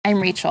I'm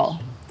Rachel,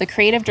 the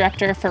creative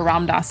director for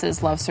Ram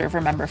Dass's Love Serve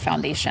Remember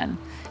Foundation,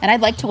 and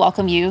I'd like to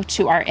welcome you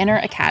to our Inner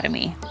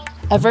Academy,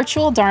 a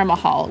virtual Dharma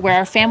hall where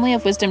our family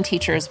of wisdom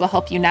teachers will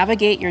help you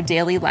navigate your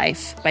daily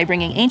life by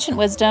bringing ancient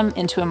wisdom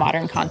into a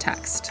modern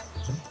context.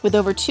 With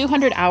over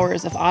 200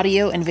 hours of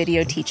audio and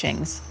video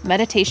teachings,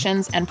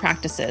 meditations, and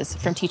practices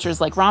from teachers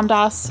like Ram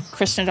Dass,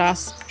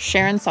 Krishnadas,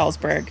 Sharon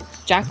Salzberg,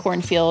 Jack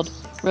Kornfield,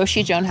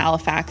 Roshi Joan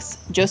Halifax,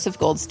 Joseph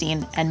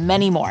Goldstein, and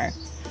many more,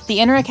 the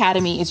Inner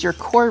Academy is your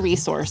core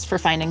resource for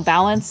finding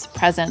balance,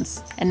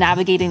 presence, and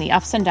navigating the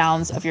ups and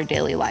downs of your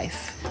daily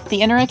life.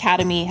 The Inner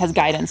Academy has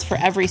guidance for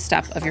every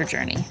step of your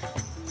journey.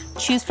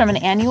 Choose from an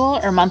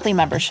annual or monthly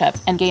membership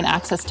and gain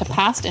access to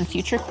past and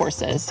future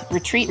courses,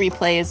 retreat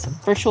replays,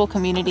 virtual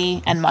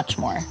community, and much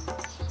more.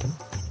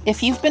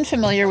 If you've been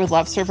familiar with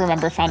Love Serve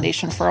Remember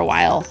Foundation for a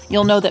while,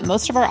 you'll know that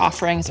most of our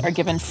offerings are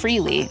given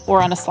freely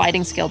or on a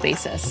sliding scale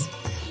basis.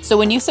 So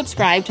when you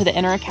subscribe to the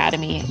Inner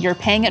Academy, you're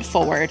paying it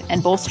forward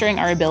and bolstering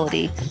our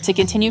ability to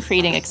continue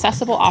creating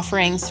accessible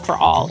offerings for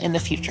all in the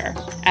future,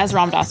 as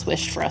Ram Dass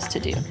wished for us to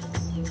do.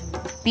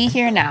 Be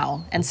here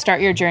now and start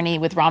your journey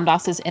with Ram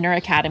Dass's Inner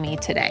Academy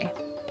today.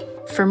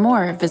 For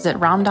more, visit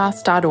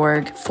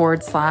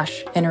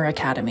ramdass.org/Inner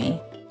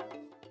Academy.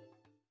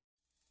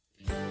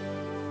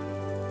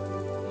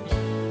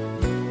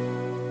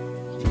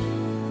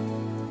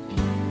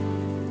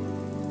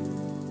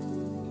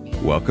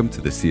 Welcome to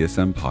the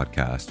CSM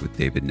podcast with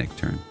David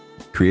Nichtern.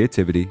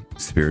 Creativity,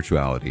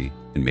 spirituality,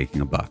 and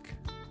making a buck.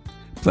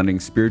 Blending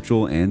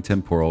spiritual and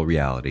temporal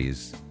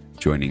realities,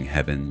 joining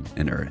heaven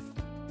and earth.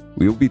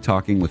 We will be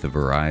talking with a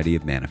variety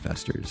of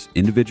manifestors,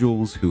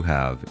 individuals who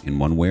have, in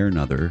one way or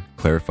another,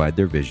 clarified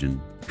their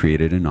vision,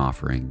 created an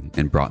offering,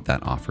 and brought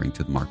that offering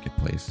to the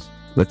marketplace.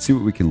 Let's see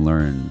what we can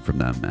learn from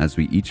them as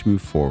we each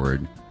move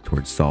forward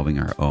towards solving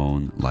our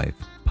own life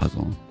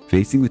puzzle,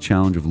 facing the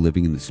challenge of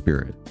living in the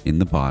spirit, in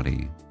the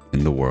body,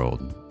 in the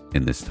world,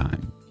 in this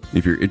time.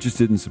 If you're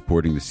interested in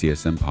supporting the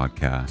CSM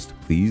podcast,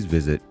 please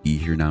visit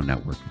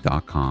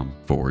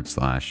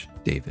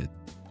BeHereNowNetwork.com/David.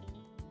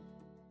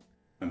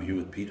 I'm here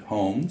with Pete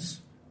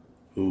Holmes,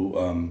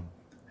 who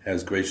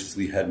has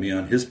graciously had me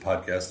on his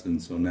podcast,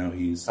 and so now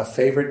he's a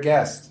favorite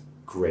guest.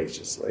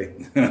 Graciously.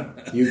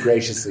 You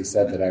graciously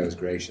said that I was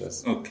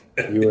gracious. Okay.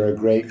 You were a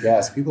great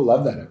guest. People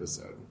love that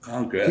episode.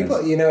 Oh, great. People,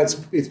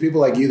 it's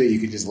people like you that you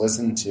could just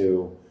listen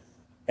to,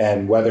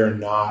 and whether or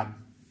not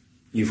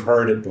you've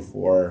heard it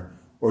before,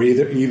 or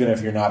even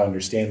if you're not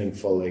understanding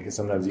fully, because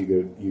sometimes you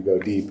go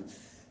deep,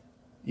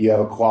 you have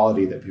a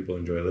quality that people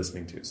enjoy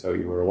listening to. So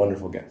you were a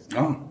wonderful guest.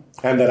 Oh.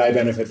 And that I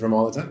benefit from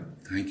all the time.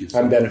 Thank you.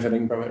 I'm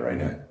benefiting from it right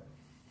now.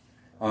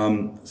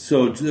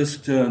 So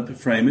just to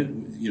frame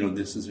it,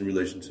 this is in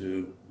relation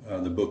to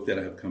the book that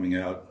I have coming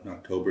out in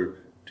October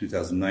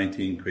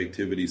 2019,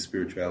 Creativity,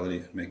 Spirituality,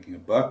 and Making a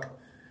Buck.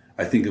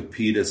 I think of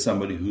Pete as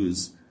somebody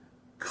who's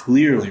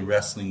clearly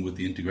wrestling with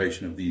the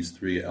integration of these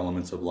three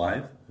elements of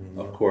life. Mm-hmm.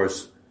 Of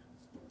course,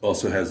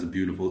 also has a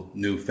beautiful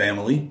new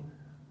family.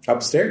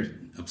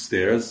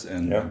 Upstairs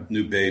and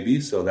new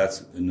baby, so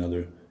that's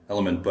another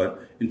element.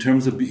 But in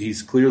terms of,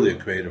 he's clearly a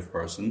creative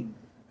person,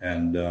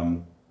 and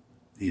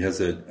he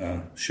has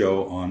a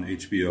show on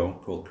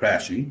HBO called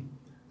Crashing,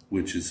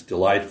 which is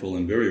delightful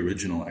and very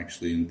original,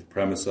 actually, in the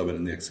premise of it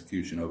and the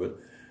execution of it.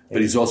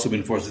 But he's also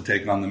been forced to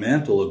take on the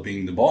mantle of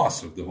being the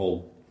boss of the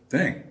whole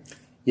thing.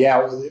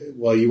 Yeah,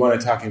 well, you want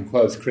to talk in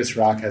quotes. Chris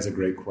Rock has a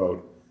great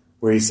quote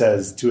where he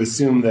says, to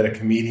assume that a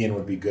comedian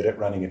would be good at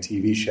running a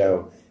TV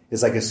show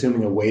is like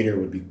assuming a waiter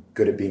would be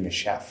good at being a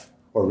chef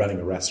or running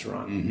a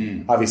restaurant.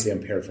 Mm-hmm. Obviously,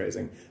 I'm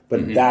paraphrasing,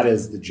 but that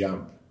is the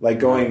jump. Like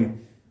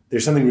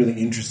there's something really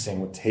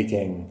interesting with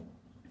taking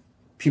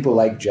people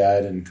like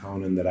Judd and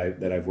Conan that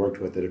I've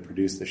worked with that have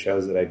produced the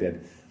shows that I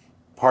did.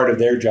 Part of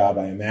their job,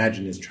 I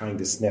imagine, is trying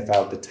to sniff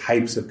out the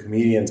types of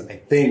comedians I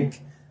think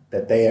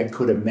that they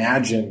could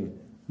imagine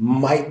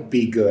might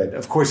be good.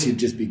 Of course, you'd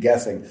just be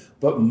guessing,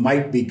 but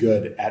might be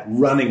good at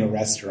running a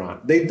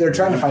restaurant. They're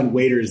trying to find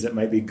waiters that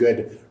might be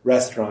good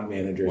restaurant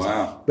managers.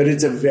 Wow. But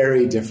it's a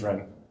very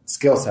different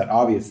skill set,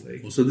 obviously.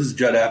 Well, so this is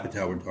Judd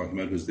Apatow we're talking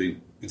about, who's the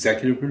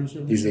executive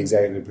producer? He's the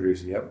executive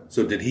producer, yep.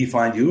 So did he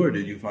find you or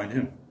did you find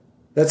him?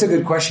 That's a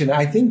good question.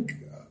 I think,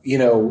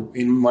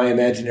 in my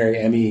imaginary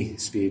Emmy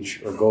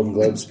speech or Golden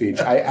Globe speech,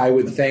 I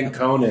would thank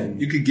Conan.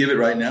 You could give it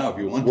right now if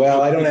you want.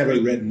 Well, I don't have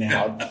it written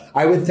out.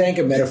 I would thank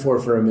a metaphor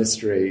for a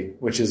mystery,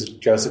 which is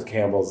Joseph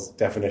Campbell's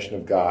definition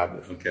of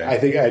God. Okay. I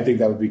think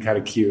that would be kind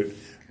of cute. Okay.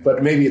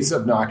 But maybe it's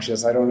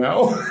obnoxious. I don't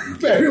know.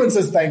 Everyone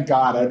says thank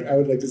God. I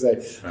would like to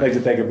say, I'd like to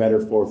thank a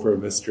metaphor for a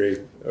mystery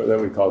that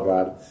we call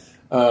God.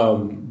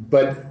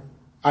 But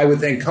I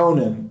would thank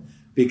Conan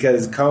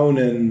because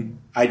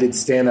I did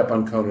stand up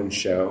on Conan's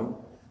show.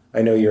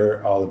 I know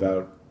you're all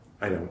about,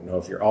 I don't know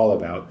if you're all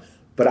about,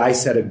 but I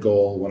set a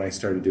goal when I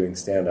started doing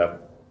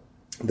stand-up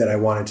that I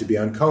wanted to be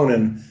on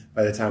Conan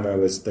by the time I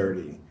was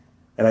 30.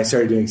 And I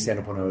started doing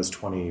stand-up when I was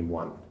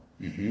 21.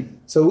 Mm-hmm.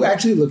 So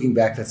actually looking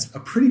back, that's a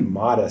pretty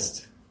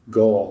modest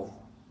goal,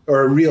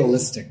 or a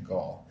realistic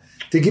goal.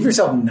 To give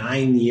yourself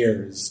 9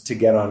 years to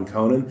get on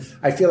Conan,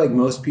 I feel like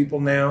most people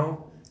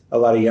now, a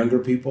lot of younger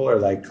people are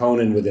like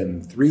Conan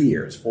within 3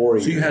 years, 4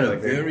 years. So you had a like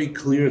very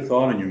clear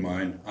thought in your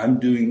mind. I'm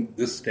doing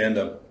this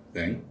stand-up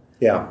thing.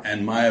 Yeah.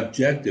 And my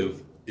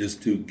objective is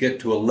to get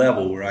to a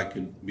level where I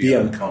can be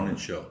on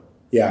Conan's show.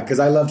 Yeah, because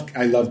I love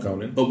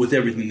Conan. But with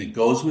everything that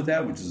goes with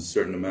that, which is a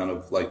certain amount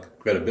of like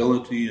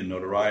credibility and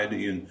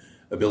notoriety and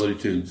ability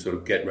to sort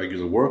of get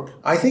regular work.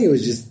 I think it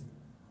was just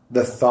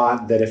the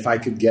thought that if I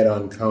could get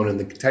on Conan,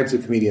 the types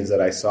of comedians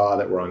that I saw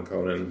that were on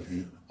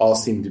Conan all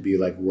seemed to be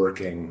like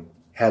working,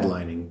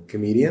 headlining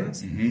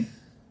comedians. Mm-hmm.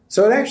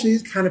 So it actually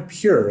is kind of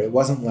pure. It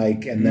wasn't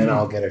like, and then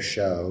I'll get a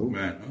show.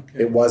 Right,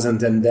 okay. It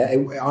wasn't, and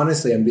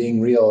honestly, I'm being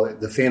real,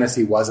 the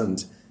fantasy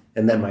wasn't,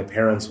 and then my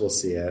parents will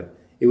see it.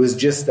 It was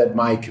just that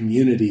my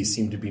community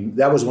seemed to be,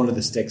 that was one of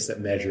the sticks that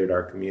measured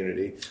our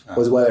community,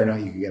 was whether or not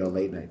you could get a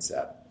late night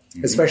set.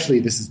 Mm-hmm. Especially,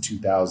 this is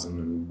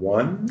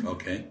 2001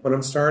 when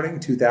I'm starting,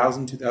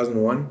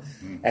 2001.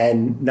 Mm-hmm.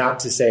 And not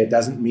to say it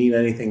doesn't mean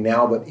anything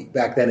now, but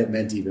back then it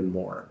meant even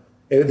more.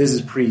 This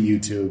is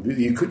pre-YouTube.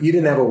 You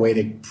didn't have a way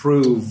to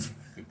prove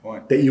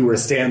that you were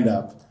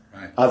stand-up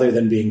other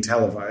than being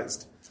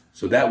televised.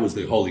 So that was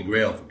the holy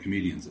grail for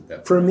comedians at that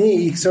point. For me,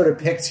 he sort of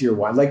picks your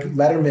one. Like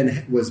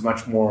Letterman was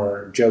much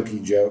more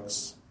jokey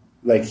jokes.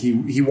 Like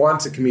he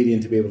wants a comedian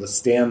to be able to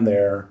stand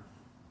there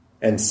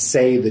and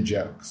say the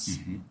jokes.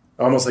 Mm-hmm.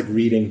 Almost like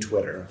reading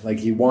Twitter. Like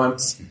he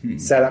wants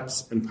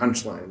setups and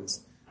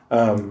punchlines.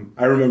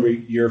 I remember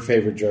your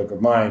favorite joke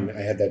of mine.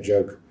 I had that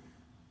joke.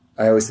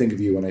 I always think of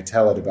you when I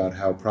tell it about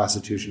how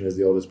prostitution is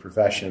the oldest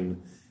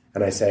profession.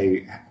 And I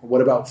say,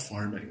 what about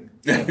farming?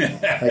 Like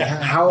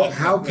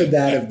how could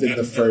that have been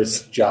the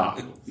first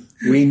job?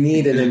 We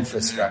need an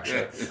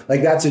infrastructure.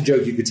 Like that's a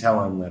joke you could tell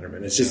on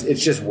Letterman. It's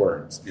just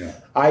words. Yeah.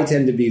 I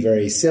tend to be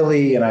very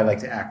silly and I like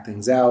to act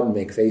things out and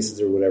make faces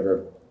or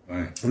whatever.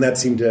 Right. And that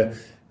seemed to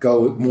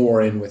go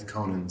more in with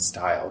Conan's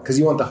style because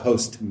you want the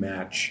host to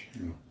match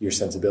your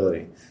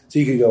sensibility. So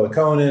you could go with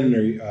Conan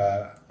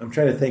or I'm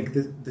trying to think.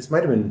 This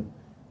might have been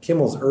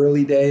Kimmel's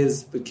early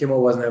days, but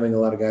Kimmel wasn't having a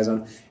lot of guys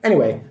on.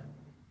 Anyway,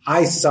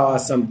 I saw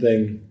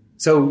something.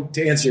 So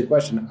to answer your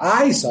question,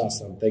 I saw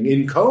something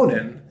in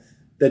Conan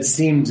that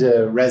seemed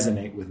to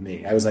resonate with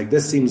me. I was like,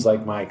 this seems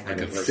like my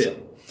kind of person.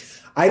 Fit.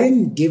 I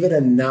didn't give it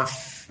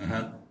enough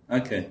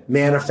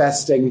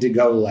manifesting to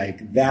go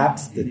like,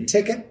 that's the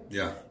ticket.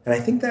 Yeah. And I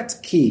think that's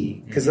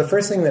key because the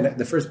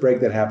first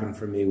break that happened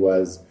for me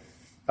was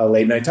a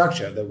late night talk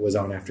show that was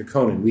on after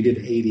Conan. We did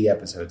 80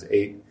 episodes,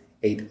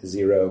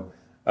 880,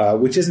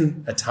 which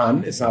isn't a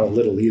ton. It's not a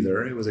little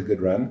either. It was a good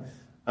run.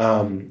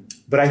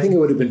 But I think it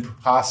would have been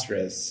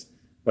preposterous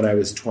when I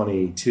was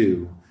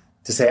 22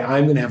 to say,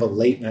 I'm going to have a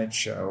late night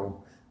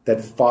show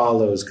that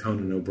follows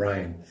Conan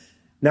O'Brien.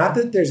 Not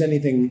that there's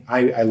anything,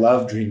 I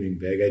love dreaming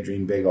big. I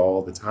dream big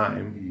all the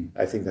time.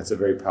 I think that's a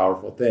very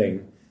powerful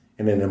thing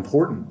and an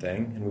important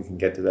thing. And we can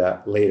get to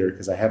that later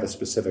because I have a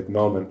specific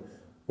moment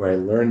where I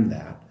learned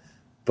that.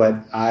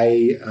 But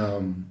I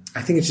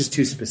think it's just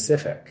too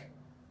specific.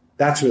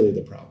 That's really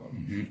the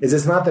problem. Mm-hmm.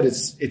 It's not that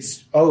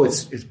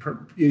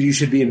you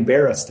should be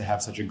embarrassed to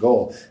have such a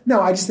goal.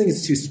 No, I just think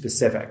it's too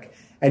specific.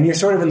 And you're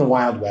sort of in the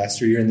Wild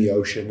West or you're in the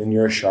ocean and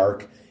you're a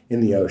shark in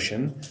the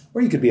ocean,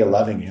 or you could be a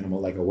loving animal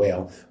like a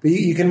whale. But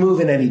you can move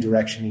in any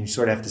direction and you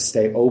sort of have to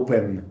stay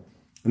open.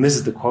 And this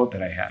is the quote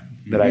that I had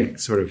that I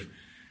sort of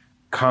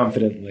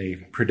confidently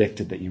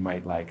predicted that you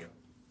might like,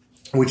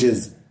 which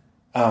is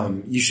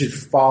you should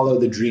follow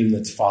the dream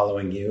that's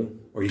following you,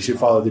 or you should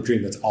follow the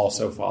dream that's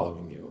also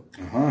following you.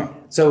 Uh-huh.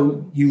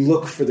 So you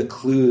look for the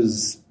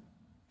clues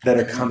that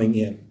are coming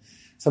in.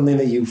 Something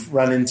that you've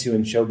run into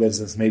in show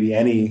business, maybe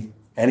any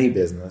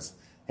business,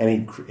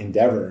 any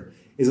endeavor,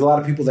 is a lot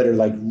of people that are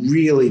like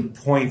really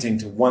pointing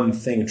to one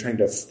thing and trying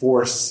to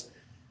force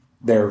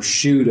their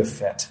shoe to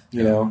fit,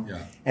 you know?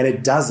 Yeah. And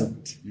it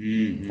doesn't.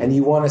 Mm-hmm. And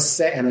you want to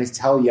say, and I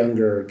tell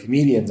younger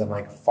comedians, I'm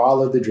like,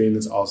 follow the dream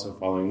that's also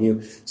following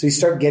you. So you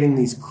start getting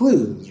these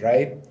clues,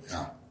 right?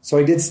 Yeah. So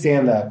I did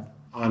stand up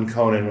on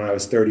Conan when I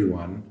was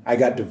 31. I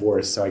got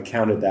divorced, so I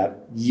counted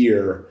that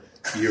year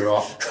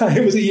off.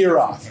 It was a year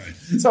off.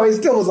 Right. So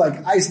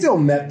I still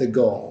met the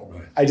goal.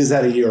 Right. I just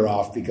had a year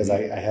off because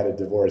I had a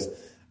divorce.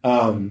 So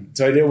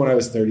I did it when I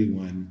was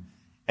 31.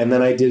 And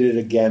then I did it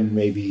again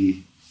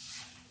maybe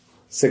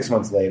 6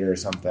 months later or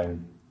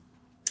something.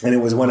 And it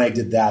was when I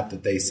did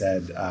that they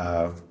said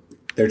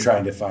they're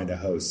trying to find a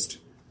host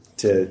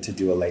to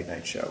do a late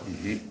night show.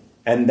 Mm-hmm.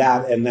 And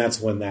that's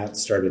when that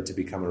started to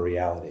become a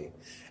reality.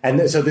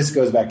 And so this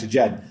goes back to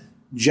Judd.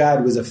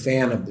 Judd was a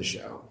fan of the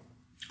show.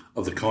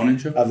 Of the Conan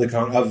show? Of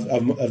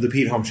the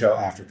Pete Holmes show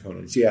after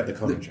Conan. Yeah, the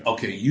Conan show.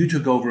 Okay, you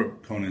took over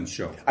Conan's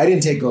show. I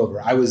didn't take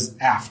over. I was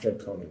after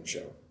Conan's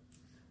show.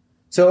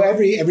 So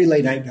every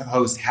late night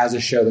host has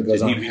a show that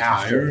goes on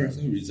after. Did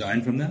he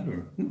resign from that?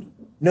 Or?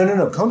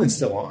 No. Conan's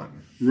still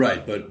on.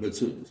 Right, but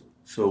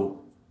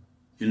so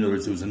in other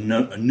words, there was a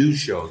new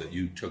show that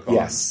you took on.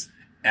 Yes.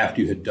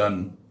 After you had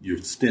done your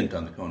stint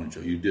on the Conan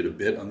show. You did a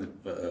bit on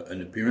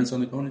an appearance on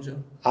the Conan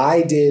show?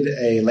 I did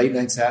a late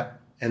night set,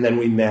 and then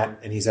we met,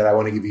 and he said, I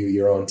want to give you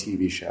your own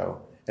TV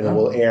show, and it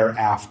will air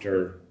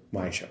after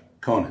my show.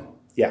 Conan.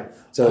 Yeah.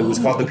 So it was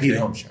called The Pete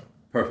Holmes Show.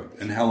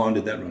 Perfect. And how long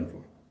did that run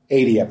for?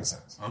 80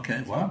 episodes.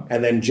 Okay, wow.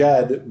 And then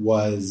Judd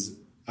was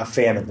a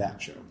fan of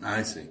that show.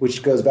 I see.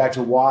 Which goes back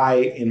to why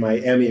in my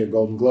Emmy or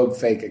Golden Globe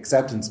fake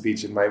acceptance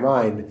speech in my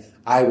mind,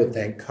 I would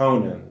thank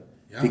Conan.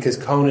 Yeah. Because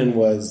Conan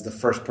was the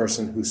first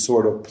person who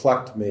sort of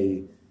plucked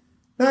me,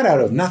 not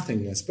out of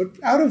nothingness, but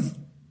out of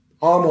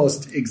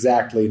almost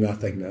exactly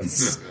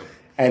nothingness,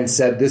 and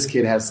said, this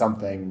kid has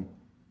something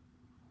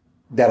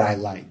that I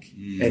like.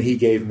 And he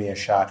gave me a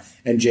shot.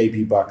 And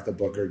J.P. Buck, the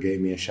booker,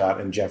 gave me a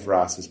shot. And Jeff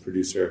Ross, his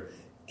producer,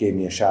 gave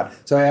me a shot.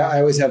 So I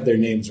always have their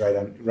names right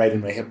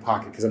in my hip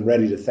pocket because I'm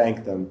ready to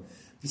thank them.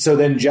 So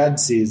then Judd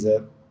sees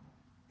it,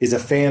 is a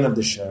fan of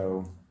the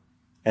show,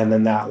 and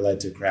then that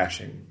led to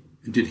Crashing.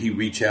 Did he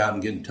reach out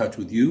and get in touch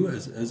with you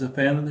as a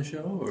fan of the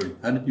show? Or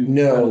how did you...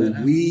 No,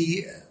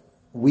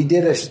 we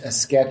did a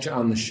sketch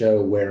on the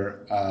show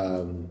where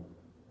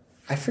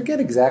I forget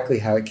exactly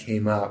how it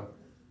came up,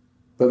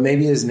 but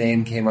maybe his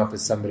name came up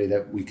as somebody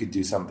that we could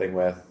do something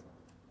with.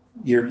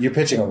 You're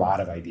pitching a lot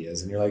of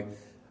ideas, and you're like,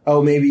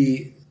 oh,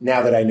 maybe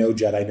now that I know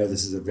Judd, I know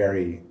this is a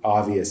very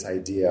obvious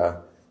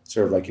idea,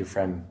 sort of like your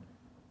friend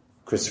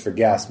Christopher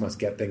Guest must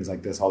get things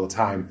like this all the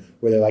time,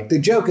 where they're like, the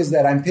joke is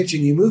that I'm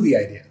pitching you movie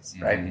ideas,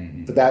 right?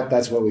 Mm-hmm. But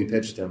that's what we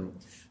pitched him.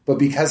 But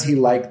because he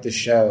liked the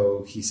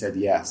show, he said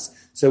yes.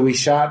 So we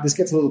shot, this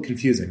gets a little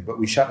confusing, but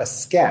we shot a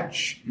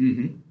sketch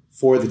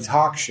for the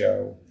talk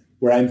show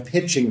where I'm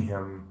pitching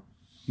him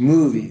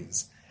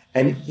movies.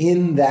 And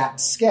in that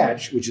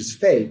sketch, which is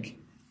fake,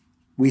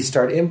 we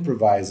start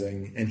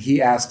improvising, and he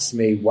asks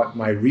me what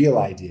my real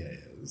idea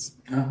is.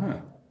 Uh-huh.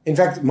 In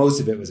fact, most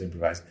of it was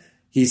improvised.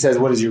 He says,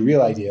 what is your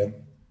real idea?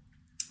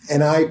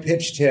 And I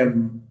pitched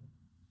him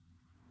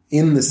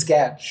in the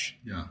sketch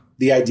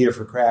the idea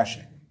for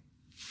Crashing.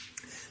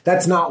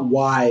 That's not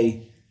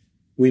why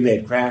we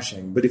made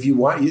Crashing, but if you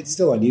want, it's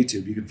still on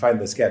YouTube. You can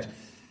find the sketch.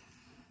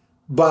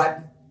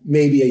 But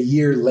maybe a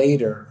year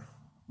later,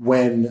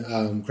 when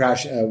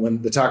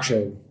the talk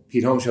show,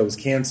 Pete Holmes Show, was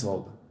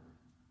canceled,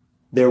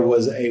 there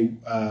was a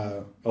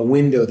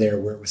window there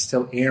where it was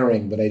still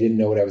airing, but I didn't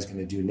know what I was going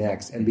to do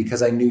next. And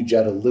because I knew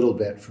Judd a little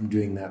bit from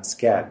doing that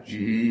sketch,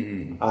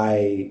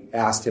 I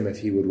asked him if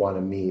he would want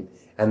to meet.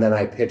 And then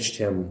I pitched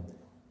him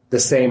the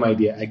same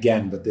idea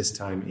again, but this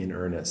time in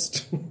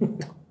earnest.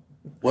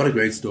 What a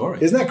great story.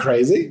 Isn't that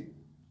crazy?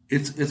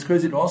 It's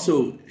crazy. It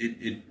also,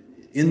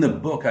 in the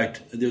book,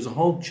 there's a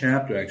whole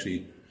chapter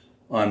actually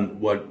on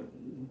what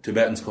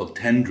Tibetans call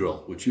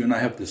tendril, which you and I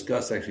have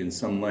discussed actually in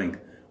some length.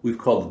 We've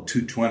called it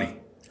 220.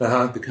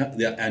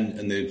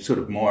 And the sort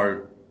of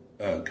more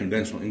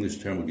conventional English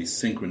term would be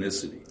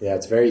synchronicity. Yeah,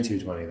 it's very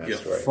 220, that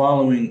story.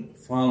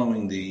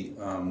 Following the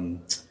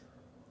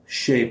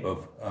shape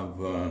of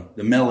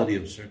the melody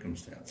of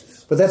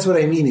circumstances. But that's what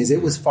I mean, is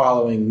it was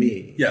following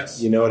me.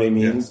 Yes. You know what I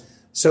mean? Yes.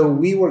 So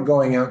we were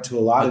going out to a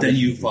lot of... But then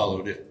you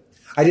followed it.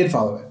 I did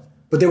follow it.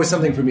 But there was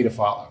something for me to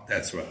follow.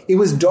 That's right. It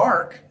was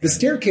dark. The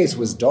staircase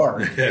was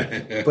dark.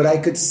 But I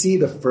could see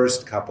the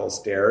first couple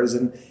stairs.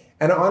 And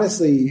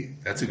honestly...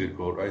 That's a good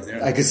quote right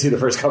there. I could see the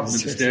first couple of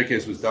stairs. The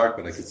staircase was dark,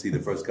 but I could see the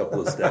first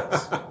couple of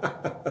steps.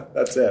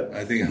 That's it.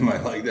 I think I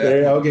might like that.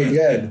 Okay,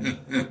 good.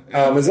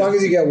 As long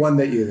as you get one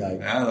that you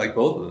like. I like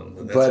both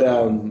of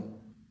them.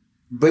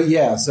 But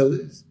yeah, so,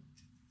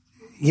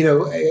 you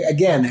know,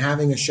 again,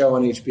 having a show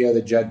on HBO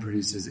that Judd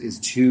produces is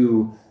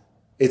too...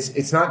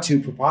 It's not too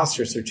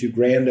preposterous or too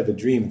grand of a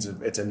dream.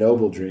 It's a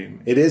noble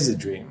dream. It is a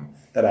dream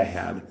that I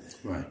had.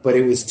 Right. But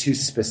it was too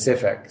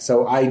specific.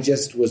 So I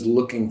just was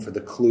looking for the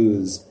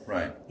clues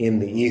in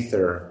the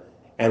ether.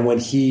 And when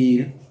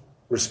he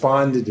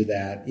responded to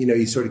that, you know,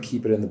 you sort of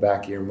keep it in the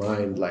back of your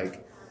mind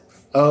like,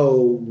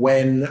 oh,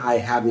 when I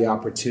have the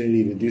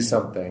opportunity to do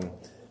something,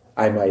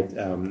 I might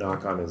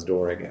knock on his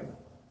door again.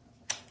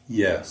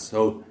 Yes.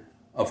 So,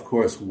 of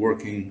course,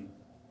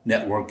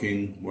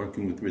 networking,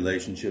 working with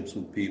relationships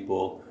with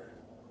people,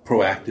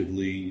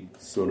 proactively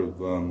sort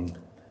of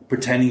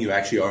pretending you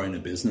actually are in a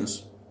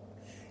business.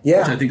 Yeah.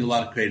 Which I think a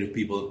lot of creative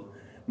people,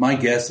 my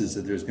guess is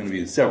that there's going to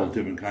be several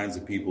different kinds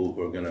of people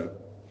who are going to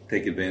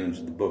take advantage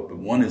of the book. But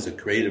one is a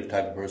creative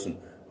type of person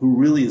who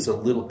really is a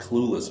little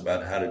clueless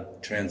about how to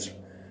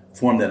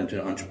transform that into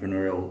an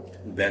entrepreneurial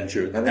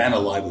venture and a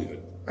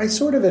livelihood. I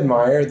sort of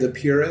admire the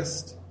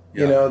purist.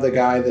 You know, the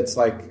guy that's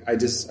like,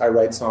 I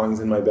write songs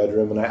in my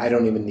bedroom and I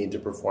don't even need to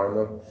perform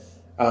them.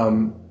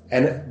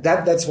 And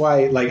that's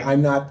why, like,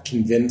 I'm not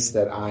convinced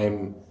that I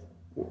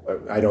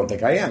don't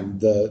think I am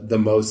the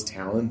most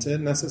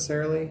talented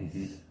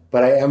necessarily,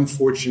 but I am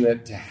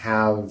fortunate to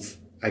have,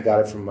 I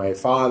got it from my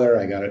father,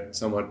 I got it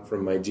somewhat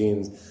from my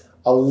genes,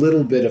 a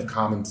little bit of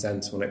common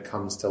sense when it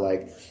comes to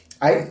like,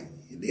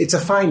 it's a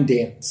fine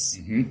dance.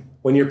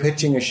 When you're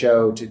pitching a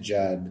show to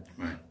Judd,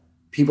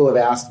 people have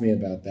asked me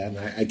about that,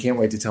 and I can't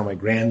wait to tell my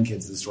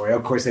grandkids the story.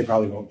 Of course, they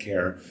probably won't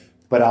care.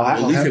 But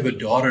at least you have a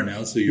daughter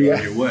now, so you're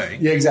on your way.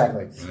 Yeah,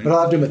 exactly. Right. But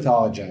I'll have to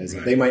mythologize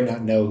it. They might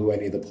not know who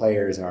any of the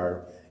players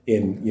are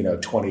in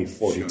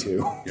 2042.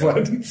 Sure.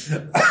 Yeah.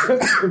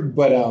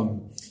 But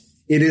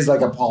it is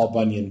like a Paul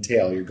Bunyan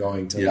tale. You're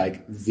going to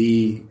like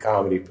the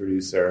comedy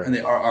producer. And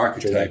they are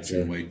archetypes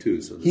in a way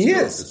too. So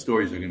the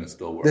stories are going to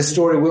still work. The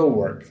story will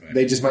work. Right.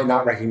 They just might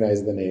not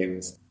recognize the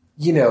names.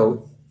 You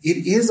know,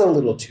 it is a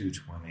little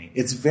 220.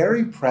 It's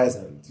very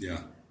present. Yeah.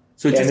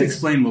 So just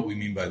explain what we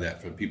mean by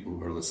that for people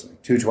who are listening.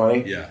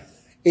 220? Yeah.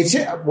 It's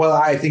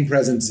I think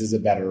presence is a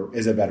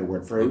better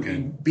word for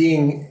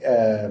being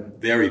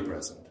very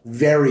present.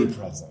 Very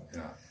present.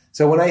 Yeah.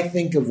 So when I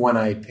think of when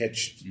I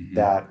pitched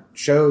that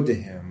show to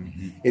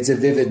him, it's a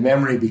vivid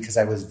memory because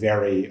I was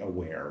very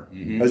aware.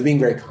 I was being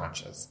very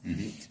conscious.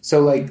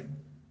 So like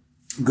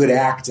good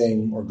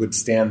acting or good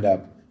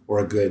stand-up or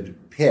a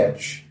good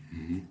pitch,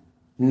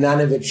 none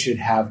of it should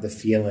have the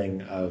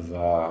feeling of,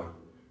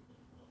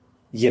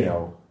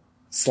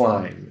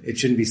 slime. It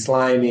shouldn't be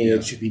slimy. Yeah.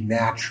 It should be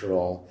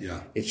natural.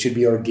 Yeah. It should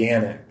be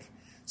organic.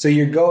 So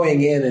you're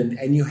going in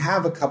and you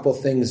have a couple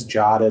things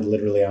jotted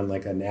literally on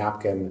like a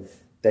napkin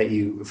that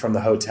you, from the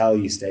hotel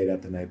you stayed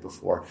at the night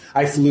before.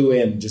 I flew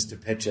in just to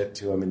pitch it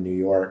to him in New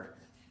York.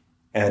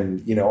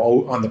 And,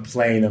 on the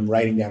plane, I'm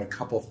writing down a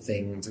couple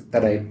things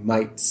that I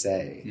might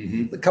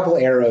say. A couple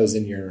arrows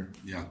in your,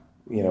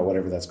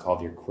 whatever that's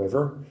called, your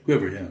quiver.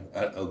 Quiver,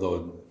 yeah.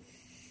 Although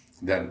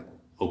that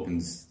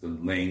opens the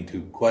lane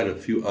to quite a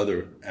few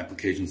other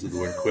applications of the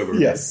word quiver.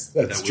 Yes,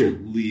 that's true.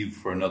 We'll leave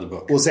for another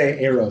book. We'll say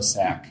arrow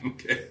sack.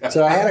 Okay.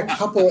 So I had a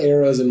couple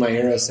arrows in my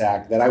arrow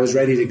sack that I was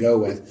ready to go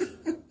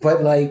with.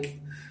 But like,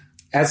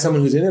 as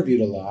someone who's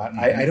interviewed a lot,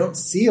 I don't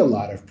see a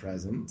lot of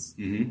presence.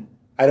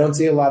 I don't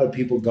see a lot of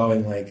people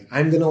going like,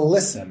 I'm going to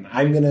listen.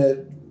 I'm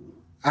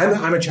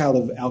a child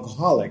of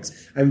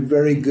alcoholics. I'm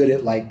very good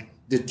at like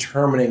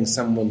determining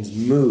someone's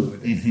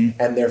mood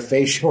and their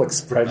facial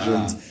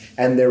expressions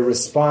and their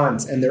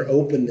response and their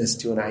openness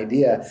to an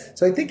idea.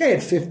 So I think I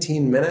had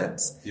 15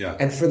 minutes. Yeah.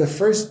 And for the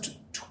first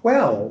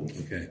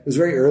 12, it was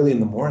very early in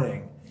the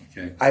morning,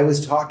 I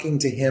was talking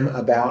to him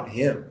about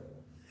him.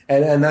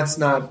 And that's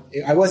not,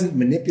 I wasn't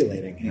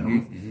manipulating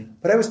him,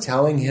 but I was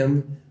telling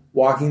him,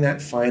 walking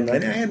that fine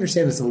line. And I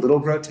understand it's a little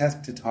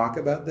grotesque to talk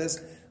about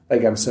this,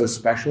 like I'm so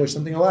special or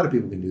something. A lot of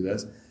people can do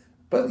this.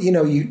 But,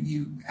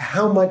 you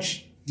how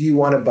much do you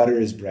want to butter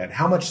his bread?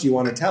 How much do you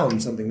want to tell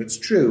him something that's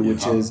true,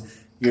 which is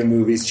your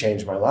movies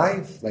changed my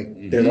life.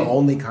 Like they're the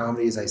only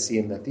comedies I see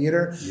in the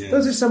theater. Yeah.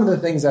 Those are some of the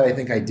things that I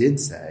think I did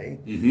say.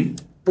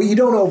 But you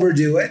don't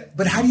overdo it.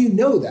 But how do you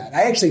know that?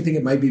 I actually think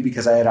it might be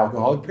because I had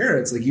alcoholic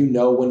parents. Like,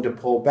 when to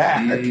pull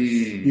back.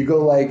 You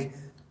go like,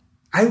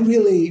 I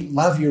really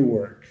love your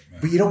work.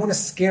 But you don't want to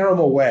scare them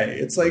away.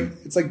 It's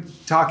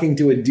like talking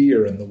to a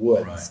deer in the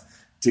woods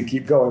to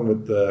keep going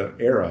with the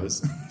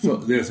arrows. So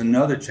there's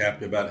another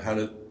chapter about how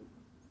to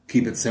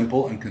keep it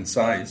simple and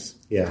concise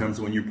in terms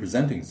of when you're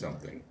presenting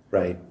something.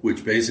 Right.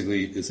 Which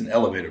basically is an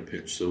elevator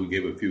pitch. So we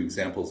gave a few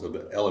examples of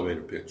an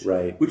elevator pitch.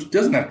 Right. Which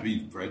doesn't have to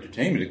be for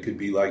entertainment. It could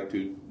be like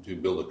to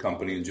build a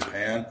company in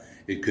Japan.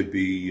 It could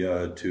be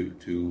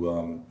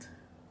to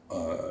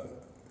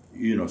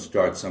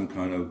start some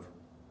kind of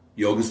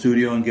yoga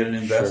studio and get an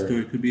investor.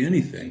 Sure. It could be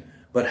anything.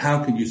 But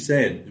how can you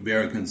say it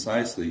very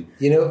concisely?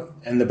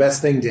 And the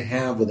best thing to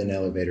have with an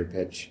elevator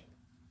pitch,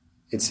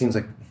 it seems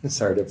like,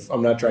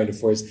 I'm not trying to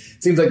force,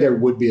 it seems like there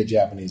would be a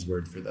Japanese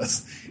word for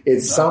this.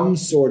 It's some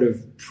sort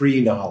of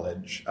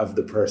pre-knowledge of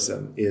the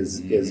person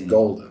is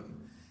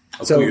golden.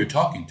 Of who you're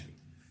talking to.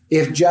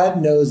 If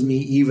Judd knows me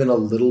even a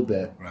little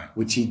bit,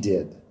 which he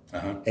did,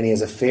 and he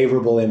has a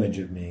favorable image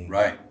of me,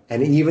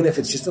 and even if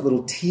it's just a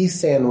little tea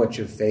sandwich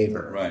of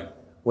favor,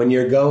 when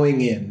you're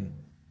going in,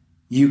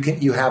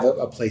 you have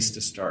a place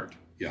to start.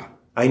 Yeah.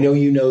 I know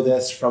you know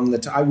this from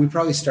we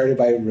probably started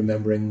by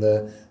remembering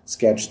the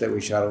sketch that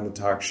we shot on the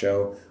talk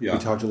show. Yeah. We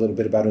talked a little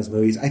bit about his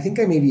movies. I think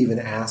I maybe even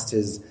asked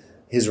his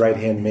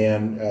right-hand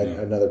man,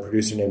 another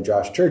producer named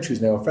Josh Church,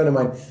 who's now a friend of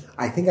mine.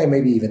 I think I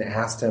maybe even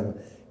asked him,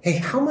 hey,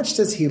 how much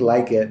does he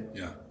like it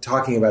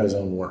talking about his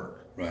own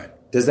work? Right.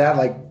 Does that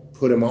like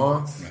put him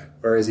off? Right.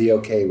 Or is he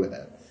okay with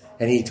it?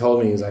 And he told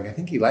me, he was like, I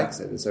think he likes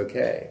it. It's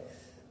okay.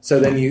 So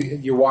then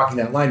you're walking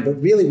that line.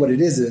 But really what it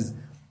is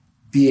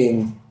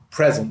being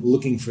present,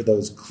 looking for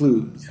those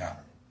clues. Yeah.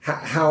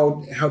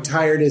 How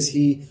tired is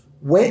he?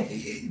 When,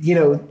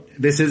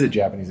 this is a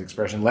Japanese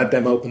expression, let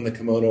them open the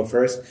kimono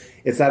first.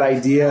 It's that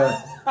idea,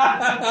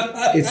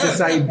 it's this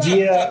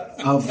idea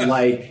of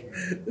like,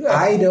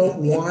 I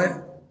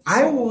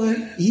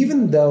want,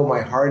 even though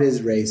my heart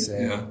is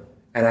racing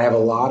and I have a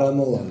lot on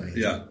the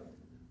line,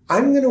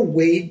 I'm going to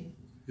wait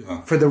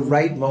for the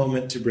right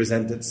moment to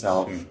present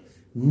itself. Sure.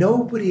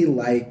 Nobody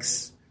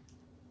likes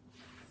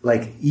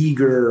like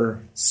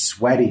eager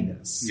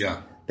sweatiness.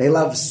 Yeah. They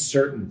love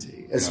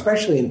certainty,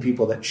 especially in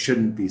people that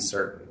shouldn't be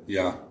certain.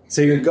 Yeah.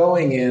 So you're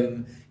going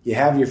in, you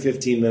have your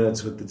 15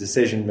 minutes with the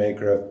decision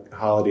maker of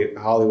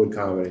Hollywood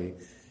comedy,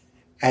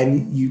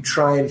 and you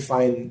try and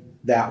find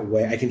that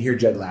way. I can hear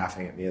Jed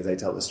laughing at me as I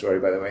tell the story,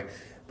 by the way.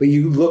 But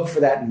you look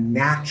for that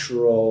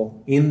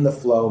natural, in the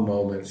flow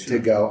moment to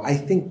go, I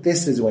think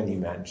this is when you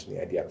mention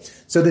the idea.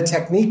 So the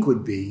technique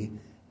would be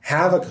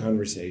have a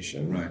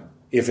conversation. Right.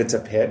 If it's a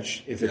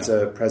pitch, if it's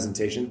a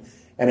presentation,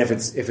 and if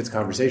it's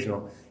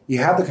conversational, You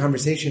have the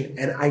conversation,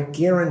 and I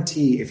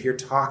guarantee if you're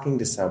talking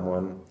to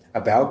someone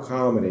about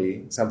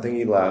comedy, something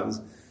he loves,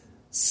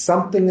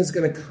 something is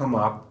going to come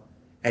up,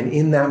 and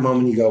in that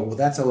moment you go, well,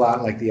 that's a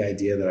lot like the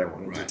idea that I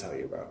wanted to tell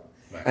you about.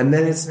 Right. And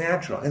then it's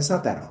natural. And it's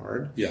not that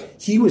hard. Yeah.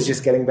 He was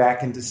just getting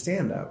back into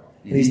stand-up,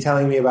 and he's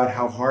telling me about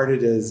how hard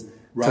it is to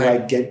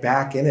like get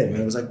back in it. And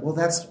I was like, well,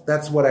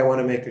 that's what I want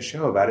to make a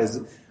show about.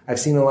 Is I've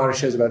seen a lot of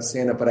shows about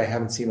stand-up, but I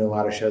haven't seen a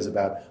lot of shows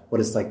about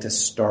what it's like to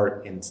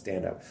start in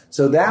stand-up.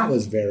 So that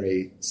was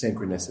very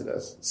synchronous.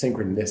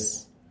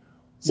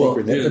 Well,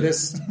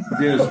 there's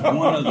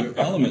one other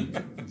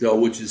element, though,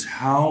 which is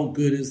how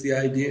good is the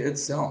idea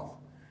itself?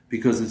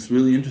 Because it's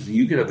really interesting.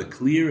 You could have the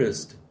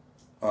clearest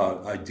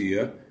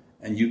idea,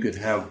 and you could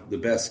have the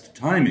best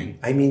timing.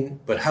 I mean,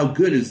 but how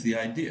good is the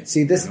idea?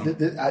 See, this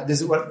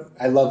is what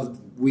I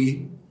love.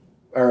 We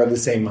are of the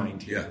same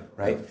mind here,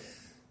 right?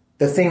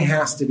 The thing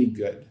has to be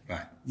good.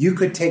 Right. You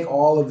could take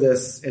all of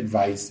this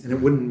advice, and it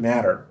wouldn't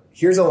matter.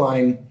 Here's a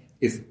line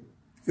if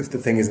the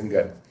thing isn't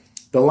good.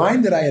 The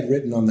line that I had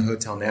written on the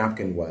hotel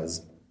napkin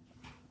was,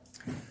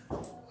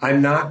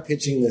 I'm not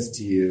pitching this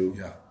to you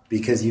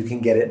because you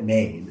can get it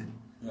made.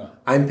 Yeah.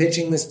 I'm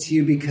pitching this to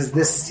you because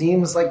this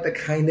seems like the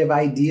kind of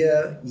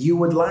idea you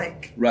would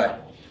like. Right.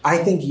 I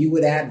think you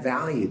would add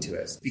value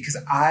to us, because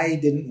I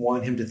didn't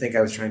want him to think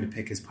I was trying to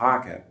pick his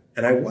pocket,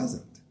 and I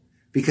wasn't.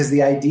 Because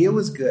the idea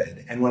was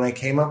good, and when I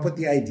came up with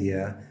the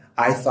idea,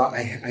 I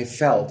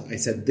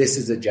said, this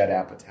is a Judd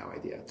Apatow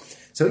idea.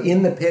 So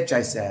in the pitch,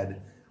 I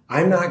said,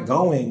 I'm not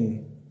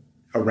going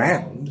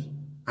around.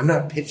 I'm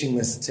not pitching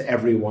this to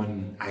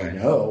everyone I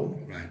know.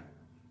 Right.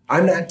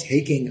 I'm not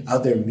taking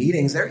other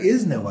meetings. There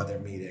is no other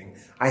meeting.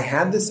 I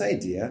had this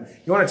idea.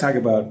 You want to talk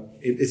about,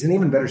 it's an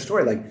even better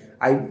story. Like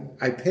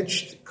I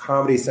pitched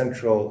Comedy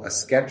Central a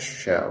sketch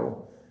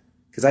show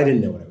because I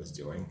didn't know what I was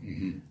doing.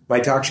 Mm-hmm. My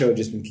talk show had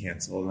just been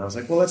canceled. And I was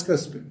like, well, let's go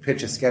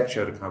pitch a sketch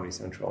show to Comedy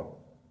Central.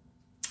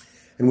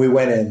 And we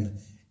went in,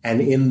 and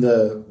in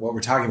what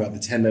we're talking about, the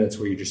 10 minutes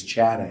where you're just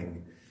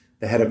chatting,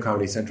 the head of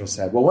Comedy Central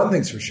said, well, one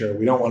thing's for sure,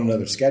 we don't want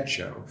another sketch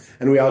show.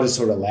 And we all just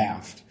sort of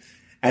laughed.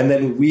 And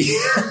then we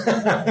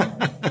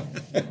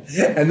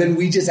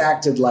just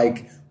acted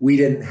like we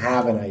didn't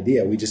have an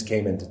idea. We just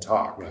came in to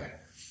talk. Right.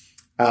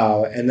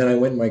 And then I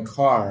went in my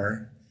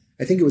car.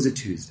 I think it was a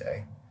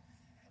Tuesday.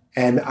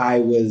 And I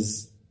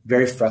was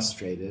very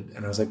frustrated.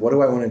 And I was like, what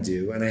do I want to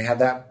do? And I had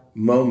that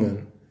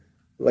moment,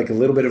 like a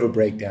little bit of a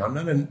breakdown.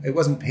 It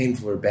wasn't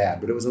painful or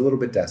bad, but it was a little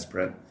bit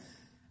desperate.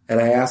 And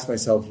I asked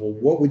myself, well,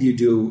 what would you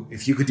do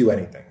if you could do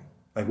anything?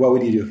 Like, what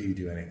would you do if you could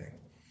do anything?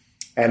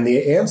 And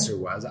the answer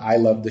was, I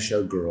loved the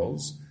show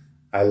Girls.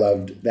 I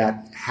loved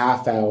that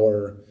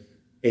half-hour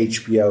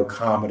HBO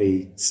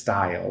comedy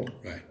style.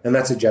 Right. And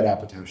that's a Judd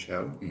Apatow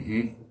show.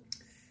 Mm-hmm.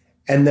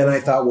 And then I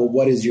thought, well,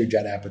 what is your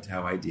Judd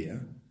Apatow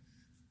idea?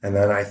 And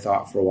then I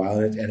thought for a while,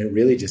 and it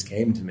really just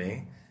came to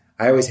me.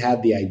 I always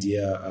had the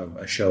idea of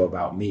a show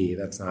about me.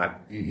 That's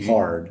not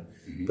hard.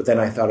 Mm-hmm. But then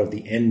I thought of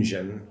the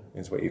engine,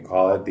 is what you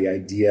call it, the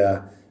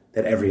idea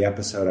that every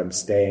episode I'm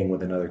staying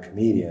with another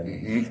comedian.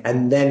 Mm-hmm.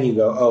 And then you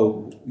go,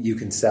 oh, you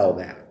can sell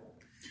that.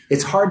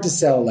 It's hard to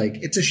sell, like,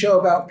 it's a show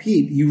about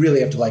Pete. You really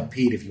have to like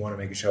Pete if you want to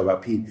make a show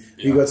about Pete.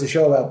 Yeah. You go, it's a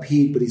show about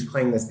Pete, but he's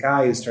playing this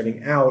guy who's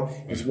starting out.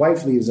 His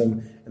wife leaves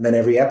him. And then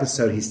every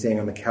episode he's staying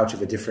on the couch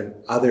of a different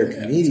other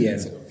comedian.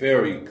 It's a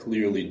very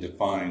clearly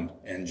defined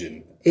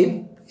engine.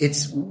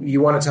 We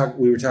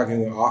were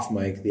talking off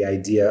mic, the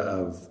idea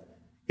of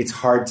it's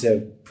hard to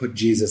put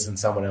Jesus in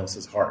someone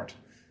else's heart.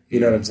 You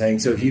know what I'm saying?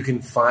 So if you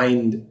can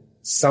find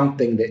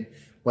something that,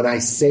 when I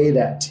say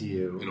that to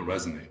you, it'll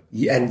resonate.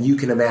 And you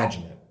can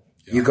imagine it.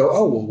 Yeah. You go,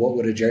 oh, well, what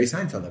would a Jerry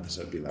Seinfeld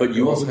episode be like? But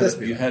you also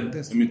had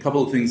a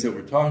couple of things that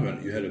we're talking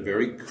about. You had a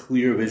very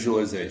clear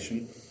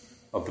visualization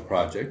of the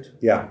project.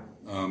 Yeah.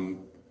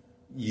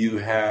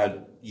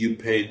 You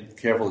paid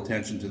careful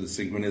attention to the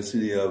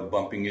synchronicity of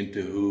bumping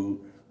into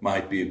who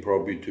might be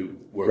appropriate to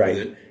work with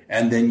it.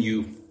 And then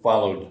you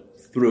followed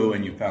through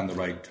and you found the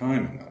right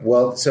timing on it.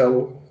 Well,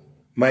 so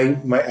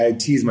I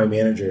tease my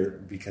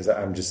manager because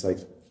I'm just like,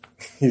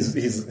 he's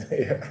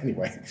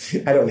anyway,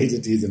 I don't need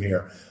to tease him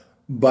here.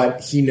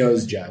 But he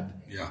knows Judd.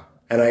 Yeah.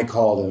 And I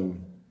called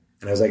him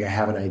and I was like, I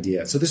have an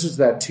idea. So this was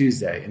that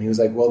Tuesday. And he was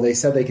like, well, they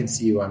said they can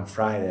see you on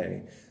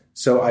Friday.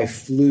 So I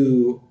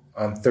flew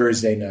on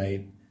Thursday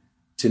night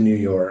to New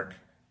York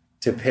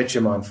to pitch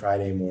him on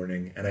Friday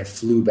morning. And I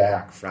flew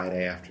back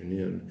Friday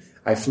afternoon.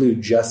 I flew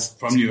just...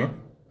 From New York?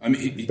 I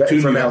mean,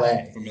 from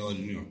LA. From LA to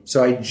New York.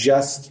 So I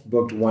just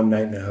booked one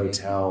night in a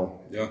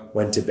hotel,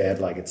 went to bed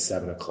like at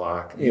 7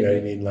 o'clock. You know what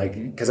I mean? Like,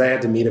 because I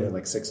had to meet him at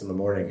like 6 in the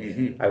morning.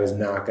 Mm-hmm. I was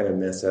not going to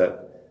miss it.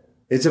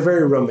 It's a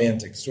very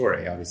romantic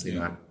story, obviously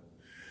not.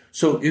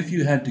 So if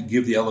you had to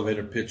give the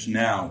elevator pitch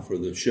now for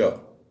the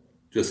show,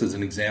 just as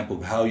an example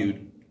of how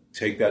you'd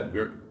take that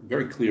very,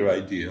 very clear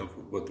idea of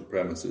what the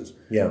premise is,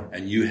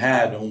 and you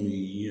had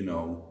only,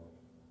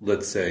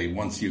 let's say,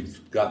 once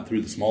you've gotten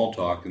through the small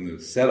talk and the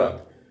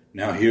setup,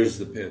 now here's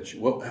the pitch.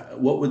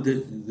 What would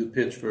the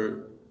pitch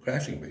for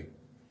Crashing be?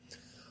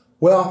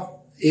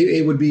 Well,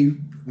 it would be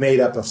made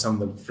up of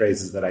some of the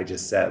phrases that I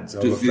just said.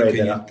 So I'm afraid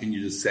can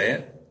you just say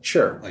it?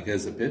 Sure. Like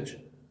as a pitch?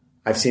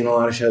 I've seen a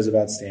lot of shows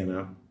about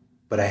stand-up,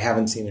 but I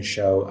haven't seen a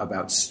show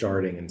about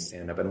starting in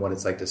stand-up and what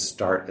it's like to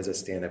start as a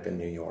stand-up in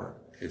New York.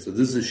 Okay, so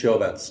this is a show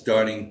about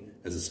starting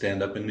as a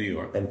stand-up in New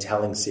York. And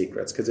telling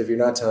secrets, because if you're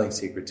not telling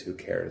secrets, who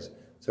cares?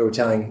 So we're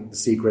telling the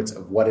secrets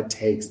of what it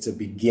takes to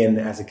begin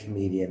as a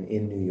comedian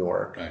in New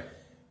York. Right.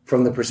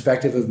 From the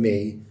perspective of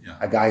me,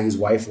 a guy whose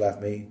wife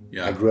left me.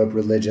 Yeah. I grew up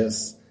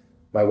religious.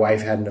 My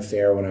wife had an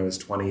affair when I was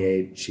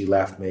 28. She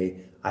left me.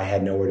 I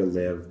had nowhere to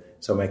live.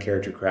 So my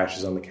character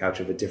crashes on the couch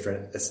of a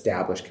different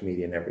established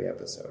comedian every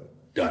episode.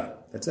 Done.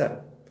 That's it.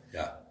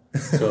 Yeah.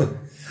 So,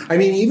 I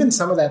mean, even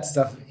some of that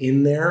stuff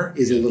in there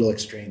is a little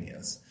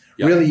extraneous.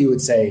 Yeah. Really, you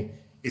would say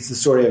it's the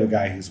story of a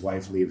guy whose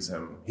wife leaves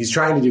him. He's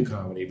trying to do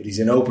comedy, but he's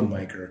an open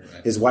micer.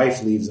 Right. His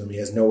wife leaves him. He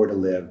has nowhere to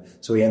live.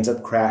 So he ends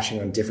up crashing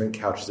on different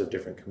couches of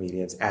different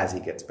comedians as he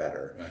gets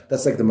better. Right.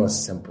 That's like the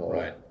most simple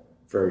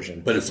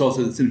version. But it's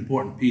an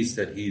important piece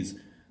that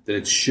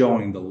it's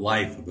showing the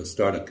life of a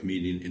startup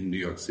comedian in New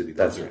York City.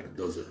 That's right.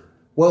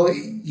 Well,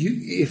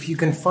 if you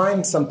can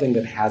find something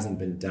that hasn't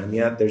been done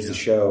yet, there's a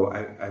show,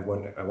 I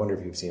wonder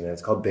if you've seen it.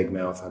 It's called Big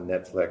Mouth on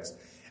Netflix.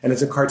 And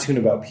it's a cartoon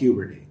about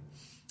puberty.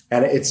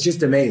 And it's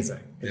just amazing.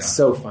 It's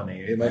so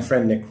funny. My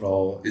friend Nick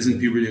Kroll. Isn't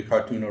puberty a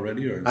cartoon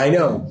already? Or? I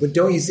know. But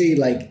don't you see,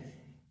 like,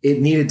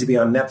 it needed to be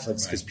on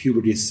Netflix because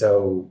puberty is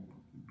so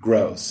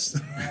gross.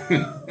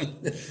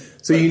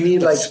 So you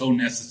need, like... so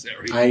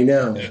necessary. I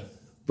know. Yeah.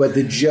 But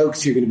the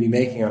jokes you're going to be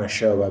making on a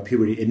show about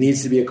puberty, it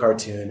needs to be a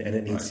cartoon and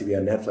it needs to be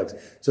on Netflix.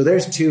 So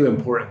there's two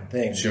important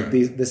things. Sure.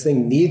 This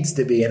thing needs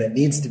to be, and it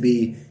needs to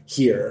be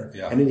here,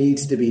 and it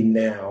needs to be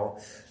now.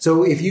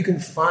 So if you can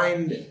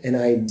find an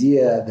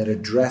idea that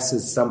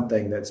addresses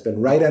something that's been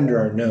right under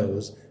our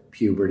nose,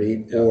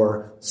 puberty,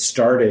 or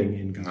starting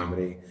in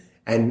comedy,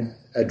 and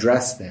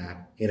address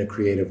that in a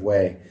creative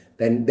way,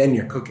 then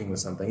you're cooking with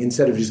something.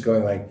 Instead of just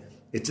going like,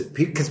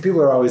 because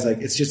people are always like,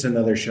 it's just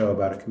another show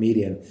about a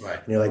comedian. Right.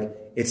 And you're like,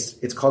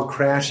 it's called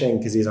crashing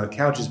because he's on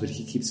couches, but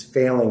he keeps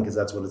failing because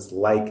that's what it's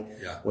like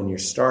when you're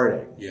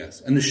starting.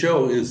 Yes. And the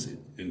show is,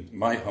 in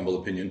my humble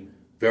opinion,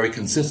 very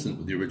consistent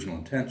with the original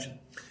intention.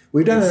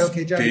 We've done an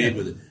okay job.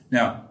 With it.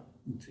 Now,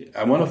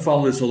 I want to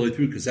follow this all the way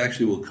through because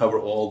actually we'll cover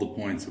all the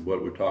points of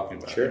what we're talking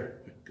about. Sure.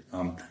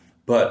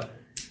 But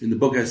in the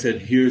book I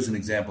said, here's an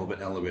example of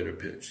an elevator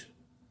pitch.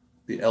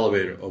 The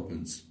elevator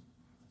opens.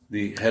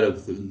 The head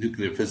of the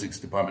nuclear physics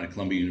department at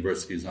Columbia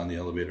University is on the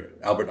elevator.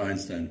 Albert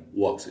Einstein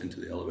walks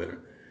into the elevator.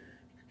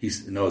 He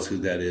knows who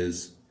that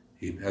is.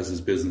 He has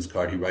his business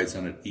card. He writes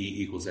on it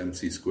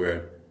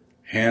E=mc²,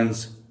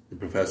 hands the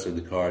professor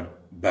the card,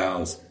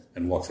 bows,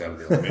 and walks out of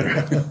the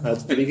elevator.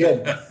 That's pretty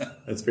good.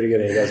 That's pretty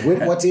good. And he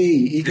goes, what's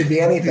E? E could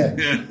be anything.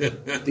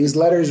 These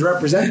letters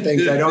represent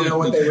things. I don't know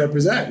what they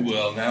represent.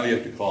 Well, now you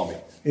have to call me.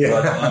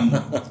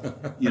 Yeah.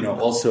 But,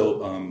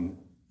 also,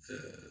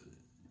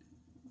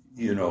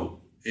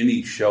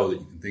 any show that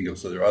you can think of.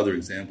 So there are other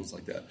examples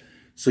like that.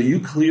 So you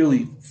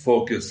clearly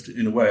focused,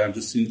 in a way, I'm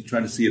just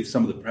trying to see if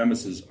some of the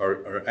premises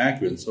are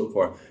accurate. And so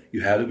far,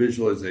 you had a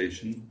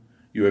visualization.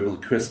 You were able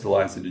to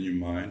crystallize it in your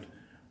mind.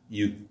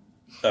 You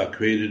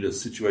created a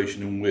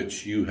situation in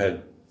which you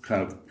had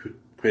kind of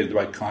created the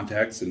right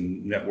contacts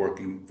and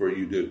networking for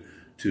you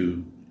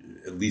to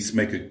at least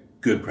make a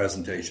good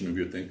presentation of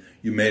your thing.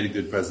 You made a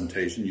good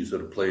presentation. You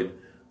sort of played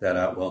that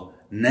out well.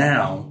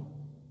 Now,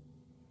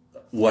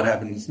 what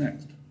happens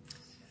next?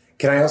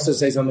 Can I also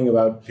say something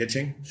about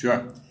pitching?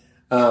 Sure.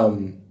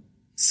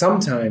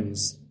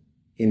 Sometimes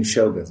in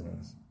show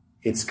business,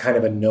 it's kind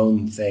of a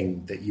known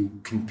thing that you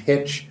can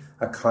pitch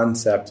a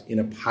concept in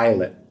a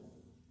pilot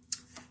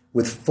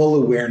with full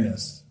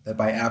awareness that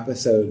by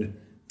episode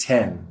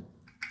 10,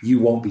 you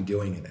won't be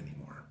doing it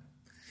anymore.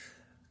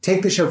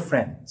 Take the show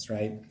Friends,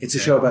 right? It's a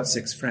show about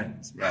 6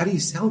 friends. Right. How do you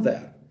sell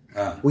that?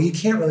 Well, you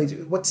can't really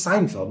do... What's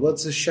Seinfeld? Well,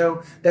 it's a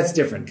show... That's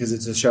different because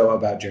it's a show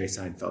about Jerry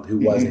Seinfeld, who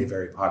was a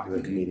very popular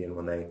comedian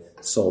when they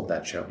sold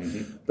that show.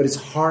 Mm-hmm. But it's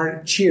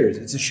hard... Cheers.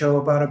 It's a show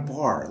about a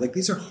bar. Like,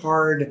 these are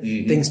hard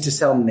things to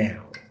sell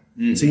now.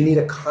 Mm-hmm. So you need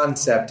a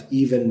concept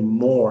even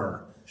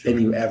more than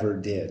you ever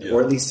did,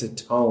 or at least a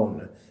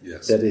tone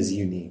that is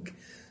unique.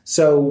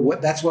 So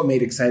that's what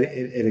made it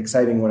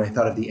exciting when I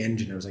thought of the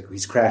engine. I was like,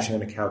 he's crashing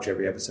on a couch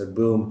every episode.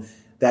 Boom.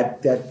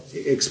 That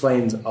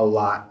explains a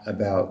lot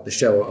about the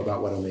show,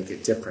 about what will make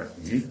it different.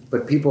 Mm-hmm.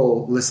 But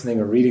people listening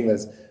or reading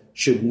this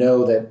should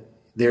know that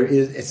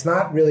it's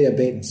not really a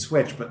bait and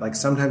switch, but like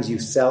sometimes you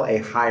sell a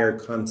higher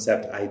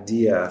concept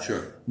idea,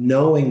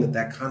 knowing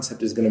that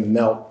concept is going to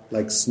melt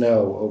like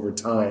snow over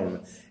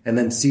time. And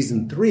then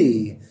season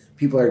 3,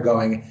 people are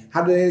going,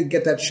 how did they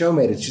get that show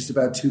made? It's just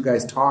about 2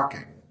 guys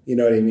talking. You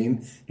know what I mean?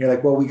 And you're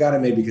like, well, we got it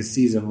made because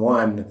season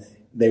 1,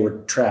 they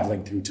were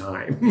traveling through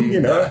time,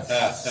 and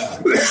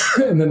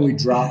then we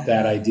dropped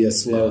that idea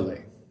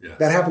slowly. Yeah.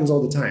 That happens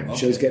all the time. Okay.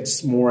 Shows get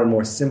more and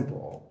more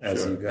simple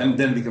as you go. And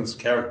then it becomes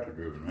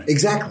character-driven, right?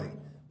 Exactly.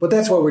 But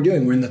that's what we're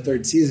doing. We're in the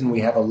 3rd season.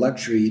 We have a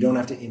luxury. You don't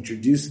have to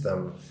introduce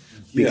them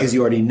because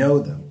you already know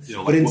them.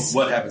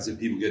 What happens if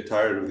people get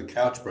tired of the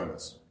couch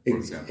premise? for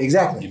example.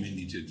 Exactly. You may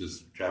need to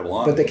just travel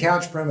on. But the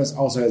couch premise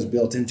also has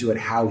built into it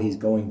how he's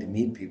going to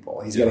meet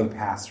people. He's getting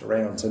passed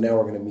around. So now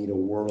we're going to meet a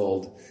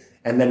world.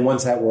 And then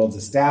once that world's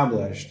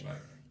established,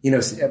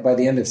 by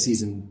the end of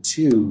season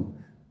 2,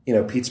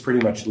 Pete's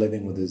pretty much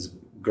living with his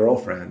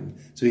girlfriend.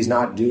 So he's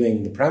not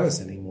doing the premise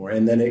anymore.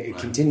 And then it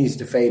continues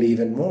to fade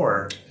even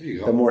more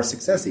the more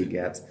success he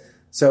gets.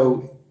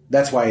 So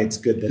that's why it's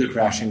good that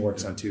Crashing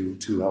works on two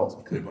levels.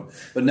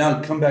 But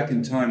now come back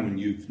in time when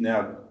you've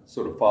now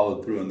sort of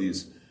followed through on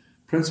these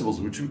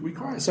principles, which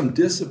require some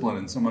discipline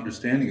and some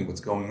understanding of what's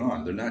going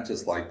on. They're not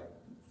just like,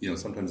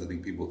 sometimes I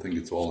think people think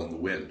it's all in the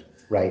wind.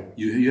 Right.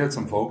 You had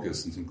some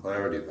focus and some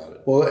clarity about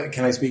it. Well,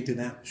 can I speak to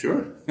that?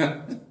 Sure.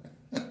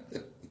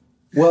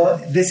 Well,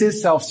 this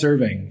is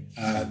self-serving,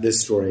 this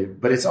story,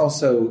 but it's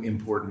also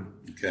important.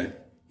 Okay.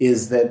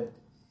 Is that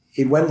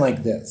it went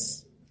like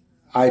this.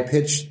 I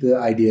pitched the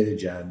idea to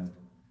Judd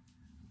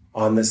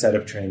on the set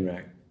of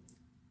Trainwreck.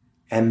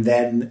 And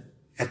then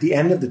at the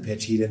end of the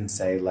pitch, he didn't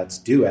say, let's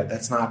do it.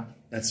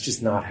 That's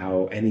just not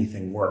how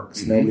anything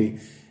works. Mm-hmm.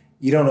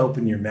 You don't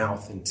open your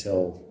mouth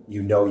until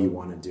you know you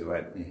want to do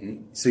it.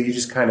 Mm-hmm. So you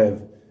just kind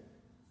of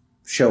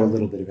show a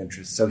little bit of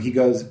interest. So he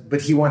goes,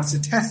 but he wants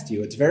to test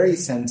you. It's very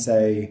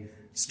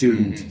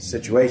sensei-student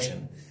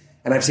situation.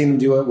 And I've seen him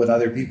do it with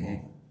other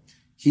people.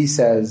 He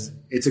says,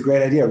 it's a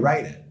great idea,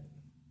 write it.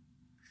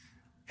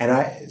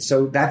 And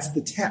so that's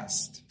the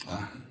test.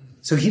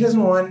 So he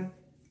doesn't want,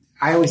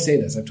 I always say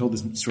this, I've told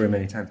this story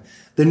many times.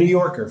 The New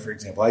Yorker, for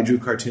example, I drew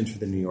cartoons for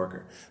the New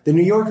Yorker. The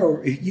New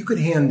Yorker, you could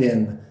hand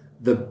in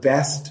the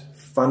best,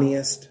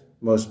 funniest,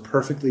 most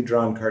perfectly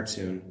drawn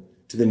cartoon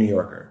to the New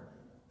Yorker.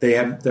 They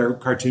have their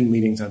cartoon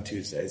meetings on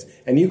Tuesdays.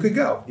 And you could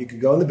go. You could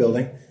go in the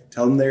building,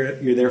 tell them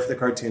you're there for the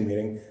cartoon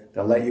meeting.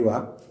 They'll let you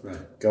up.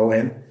 Right. Go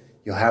in.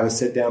 You'll have a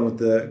sit down with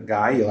the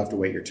guy. You'll have to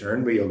wait your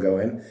turn, but you'll go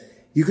in.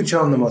 You could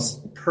show him the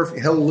most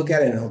perfect. He'll look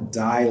at it and he'll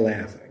die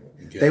laughing.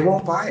 Okay. They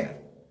won't buy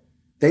it.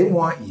 They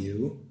want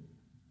you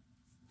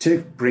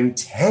to bring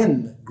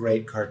 10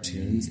 great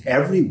cartoons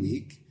every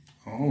week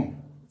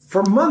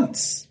for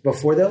months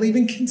before they'll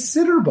even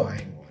consider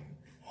buying one.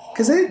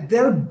 Because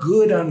they're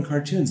good on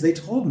cartoons. They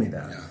told me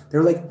that. Yeah.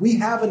 They're like, we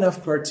have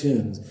enough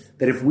cartoons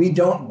that if we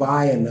don't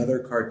buy another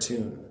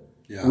cartoon,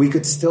 we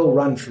could still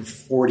run for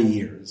 40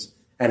 years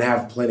and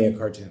have plenty of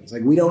cartoons.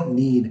 Like, we don't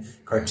need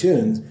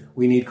cartoons.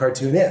 We need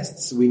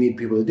cartoonists. We need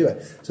people to do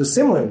it. So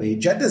similarly,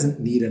 Judd doesn't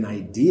need an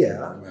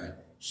idea. Right.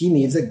 He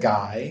needs a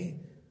guy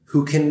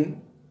who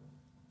can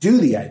do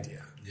the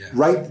idea. Yeah.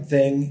 Write the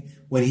thing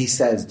when he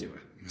says do it.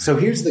 Right. So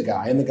here's the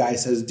guy, and the guy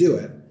says do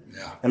it.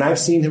 Yeah. And I've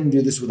seen him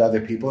do this with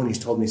other people, and he's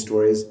told me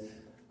stories.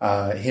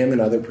 Him and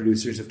other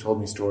producers have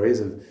told me stories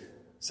of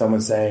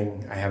someone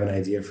saying, I have an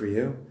idea for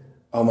you.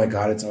 Oh my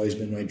God, it's always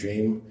been my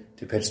dream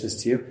to pitch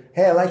this to you.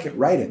 Hey, I like it.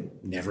 Write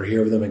it. Never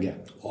hear of them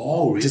again.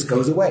 Oh, really? It just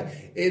goes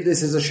away.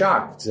 This is a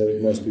shock to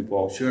most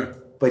people. Sure.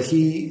 But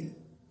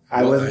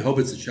I hope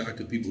it's a shock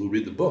to people who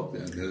read the book.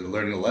 They're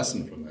learning a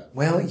lesson from that.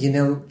 Well,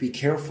 be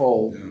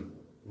careful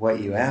what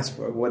you ask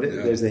for.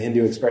 There's a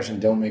Hindu expression,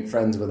 don't make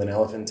friends with an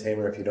elephant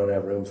tamer if you don't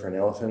have room for an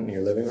elephant in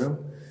your living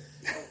room.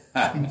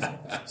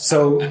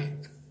 So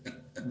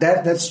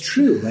that's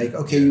true. Like,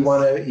 okay, you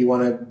want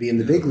to be in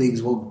the big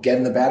leagues, we'll get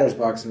in the batter's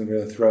box and we're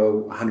going to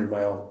throw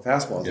 100-mile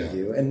fastballs at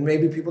you. And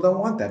maybe people don't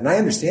want that. And I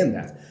understand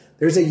that.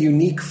 There's a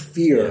unique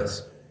fear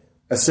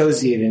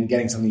associated in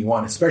getting something you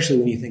want, especially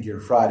when you think you're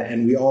a fraud.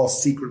 And we all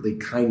secretly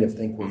kind of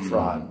think we're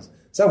frauds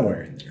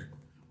somewhere in there.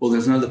 Well,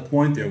 there's another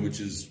point there, which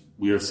is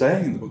we are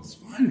saying in the book, it's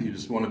fine if you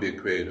just want to be a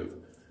creative.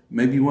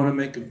 Maybe you want to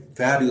make a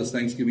fabulous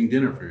Thanksgiving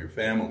dinner for your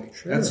family.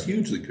 Sure. That's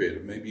hugely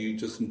creative. Maybe you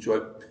just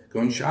enjoy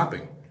going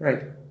shopping.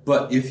 Right.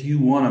 But if you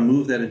want to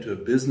move that into a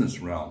business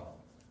realm,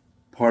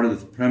 part of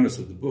the premise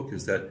of the book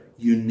is that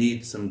you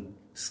need some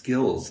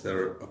skills that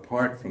are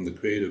apart from the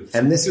creative skills.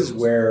 And this is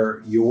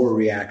where your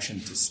reaction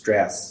to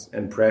stress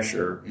and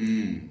pressure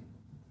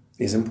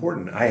is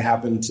important. I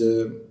happen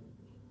to,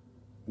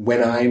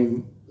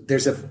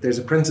 there's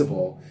a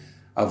principle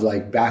of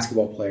like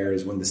basketball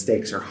players, when the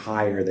stakes are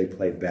higher, they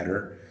play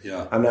better.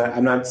 Yeah.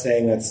 I'm not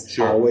saying that's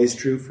always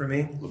true for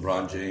me.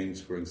 LeBron James,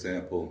 for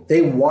example.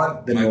 They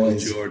want the Michael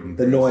noise, Jordan,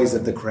 the noise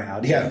of the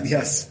crowd. Yeah,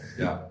 yes.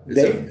 Yeah,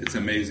 it's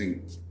an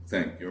amazing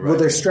thing. You're right. Well,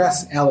 their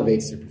stress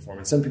elevates their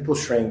performance. Some people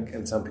shrink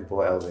and some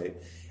people elevate.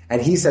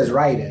 And he says,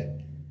 write it.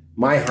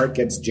 My heart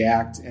gets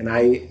jacked, and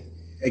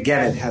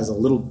again, it has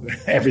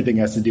everything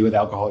has to do with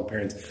alcoholic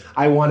parents.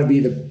 I want to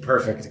be the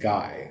perfect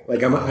guy.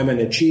 Like I'm an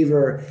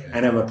achiever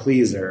and I'm a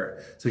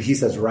pleaser. So he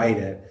says, write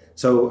it.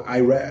 So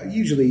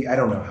usually, I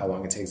don't know how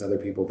long it takes other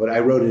people, but I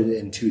wrote it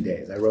in 2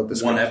 days. I wrote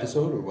this one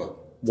episode or what?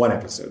 One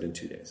episode in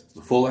 2 days.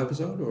 The full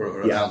episode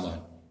or an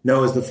outline? No,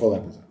 it was the full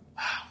episode.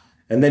 Wow.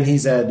 And then he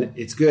said,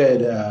 it's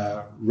good,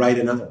 write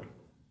another one.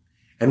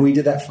 And we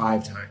did that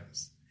 5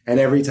 times. And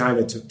every time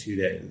it took 2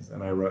 days.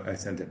 And I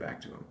sent it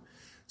back to him.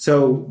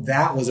 So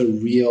that was a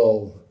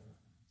real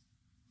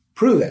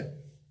prove it.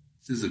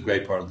 This is a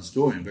great part of the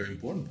story and a very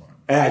important part.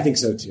 And I think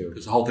so too.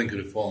 Because the whole thing could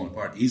have fallen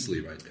apart easily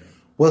right there.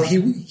 Well,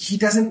 he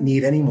doesn't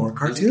need any more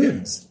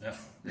cartoons. Yeah.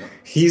 Yeah.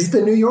 He's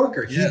the New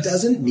Yorker. Yes. He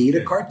doesn't need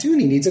a cartoon.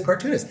 He needs a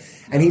cartoonist.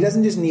 And he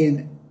doesn't just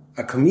need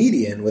a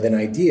comedian with an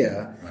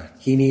idea. Right.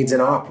 He needs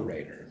an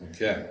operator.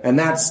 Okay. And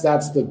that's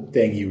the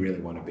thing you really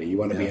want to be. You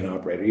want to be an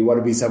operator. You want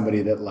to be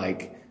somebody that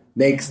like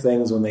makes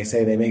things when they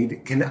say they make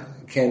it,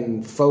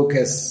 can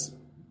focus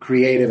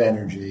creative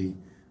energy,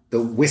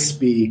 the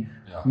wispy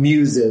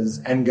muses,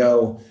 and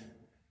go,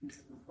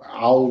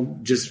 I'll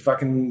just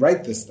fucking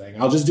write this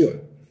thing. I'll just do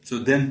it. So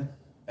then,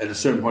 at a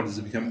certain point, does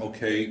it become,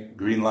 okay,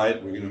 green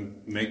light, we're going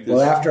to make this?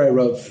 Well, after I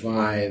wrote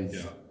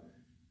 5,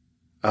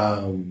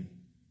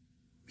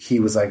 he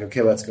was like,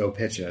 okay, let's go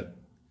pitch it.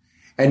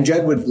 And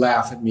Judd would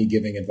laugh at me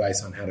giving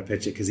advice on how to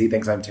pitch it because he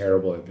thinks I'm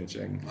terrible at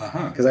pitching.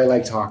 Because I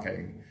like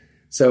talking.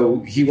 So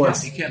he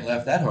wants... You can't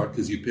laugh that hard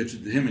because you pitched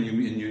it to him and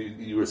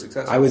you were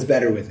successful. I was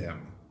better with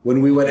him.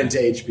 When we went into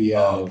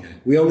HBO,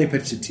 we only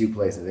pitched at 2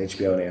 places,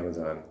 HBO and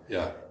Amazon.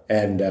 Yeah.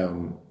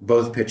 And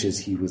both pitches,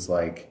 he was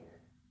like,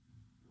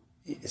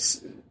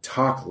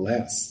 talk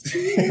less.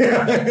 He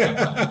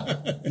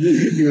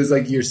was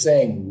like, you're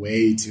saying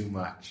way too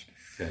much.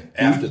 Okay.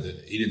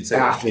 He didn't say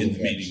that in the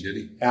meeting, did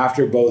he?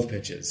 After both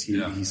pitches,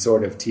 he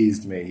sort of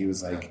teased me. He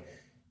was like,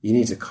 you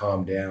need to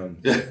calm down.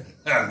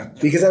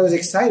 Because I was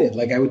excited.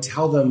 Like, I would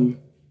tell them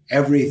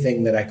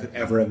everything that I could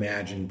ever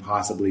imagine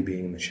possibly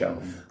being in the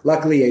show.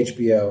 Luckily,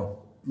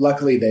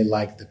 they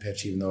liked the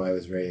pitch, even though I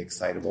was very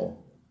excitable.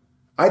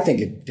 I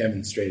think it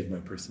demonstrated my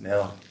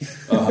personality.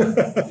 So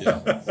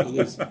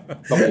there's a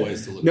couple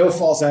ways to look at it. No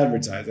false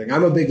advertising.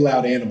 I'm a big,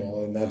 loud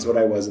animal, and that's what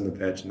I was in the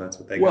pitch, and that's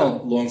what they got.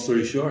 Well, long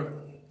story short,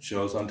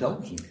 shows on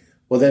television.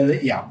 Well,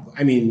 then,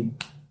 I mean,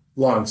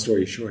 long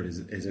story short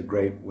is a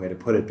great way to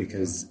put it,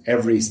 because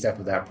every step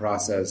of that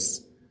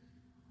process,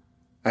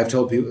 I've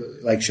told people,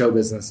 like, show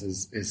business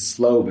is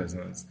slow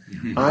business.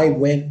 Mm-hmm. I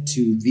went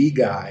to the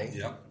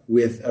guy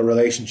with a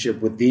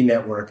relationship with the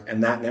network,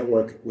 and that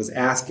network was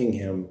asking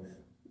him,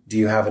 do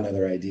you have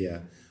another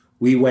idea?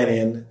 We went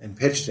in and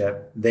pitched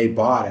it. They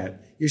bought it.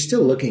 You're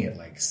still looking at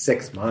like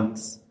 6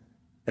 months,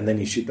 and then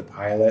you shoot the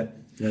pilot.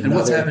 And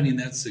what's happening in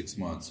that 6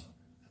 months?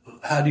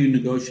 How do you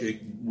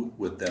negotiate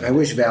with them? I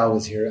wish Val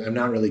was here. I'm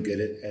not really good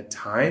at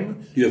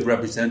time. Do you have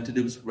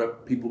representatives,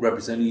 people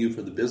representing you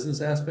for the business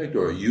aspect,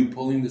 or are you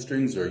pulling the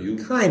strings, or are you...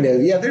 Kind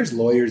of, yeah. There's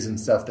lawyers and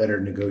stuff that are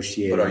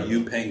negotiating. But are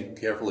you paying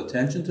careful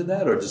attention to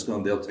that, or just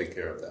going, they'll take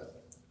care of that?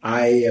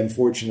 I am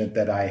fortunate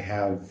that I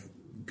have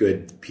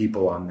good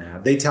people on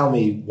that. They tell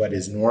me what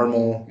is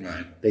normal.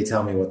 Right. They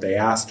tell me what they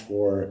asked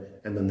for,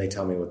 and then they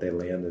tell me what they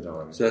landed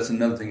on. So that's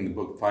another thing in the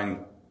book,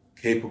 find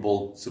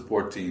capable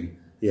support team.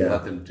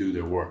 Let them do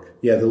their work.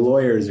 Yeah, the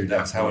lawyers are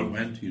That's how it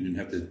went. You didn't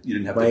have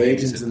to. My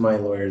agents and my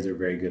lawyers are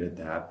very good at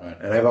that, right.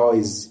 And I've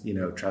always,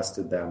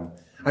 trusted them.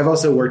 I've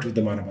also worked with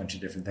them on a bunch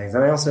of different things,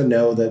 and I also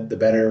know that the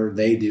better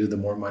they do, the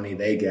more money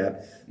they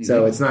get. Mm-hmm.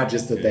 So it's not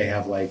just that they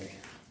have like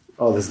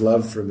all this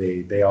love for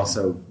me; they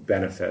also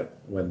benefit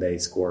when they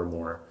score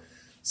more.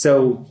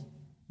 So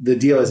the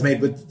deal is made.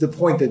 But the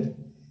point that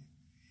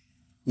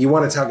you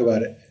want to talk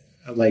about it,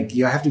 like,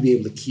 you have to be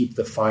able to keep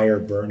the fire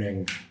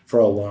burning for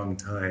a long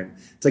time.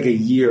 It's like a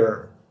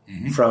year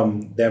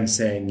from them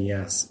saying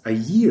yes. A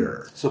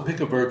year. So pick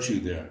a virtue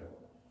there.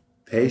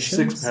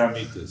 Patience. 6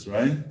 parameters,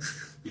 right?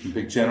 You can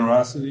pick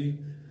generosity,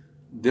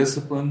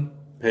 discipline,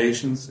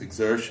 patience,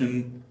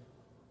 exertion,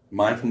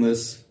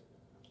 mindfulness,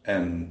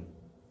 and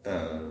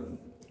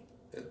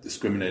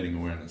discriminating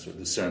awareness or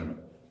discernment.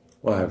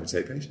 Well, I would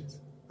say patience.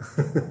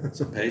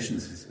 So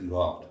patience is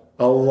involved.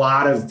 A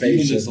lot of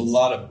patience. There's a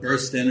lot of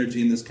burst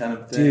energy in this kind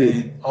of thing.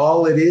 Dude,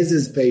 all it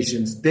is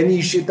patience. Then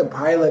you shoot the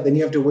pilot. Then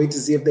you have to wait to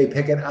see if they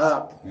pick it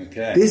up.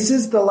 Okay. This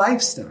is the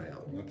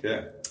lifestyle.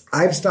 Okay.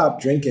 I've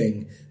stopped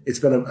drinking. It's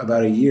been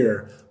about a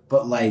year.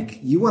 But, like,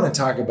 you want to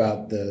talk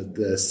about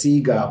the sea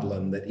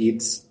goblin that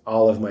eats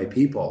all of my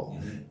people.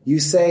 Mm-hmm.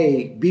 You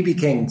say, B.B.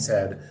 King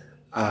said,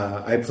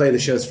 I play the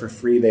shows for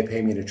free. They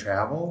pay me to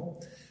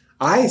travel.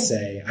 I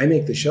say, I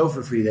make the show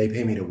for free. They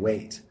pay me to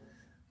wait.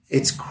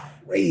 It's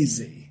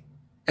crazy.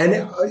 And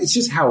it's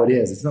just how it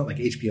is. It's not like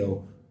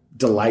HBO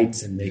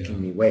delights in making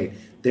me wait.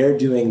 They're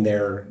doing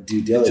their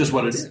due diligence. It's just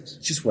what it is. It's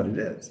just what it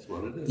is. It's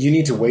what it is. You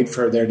need to wait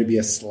for there to be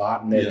a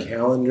slot in their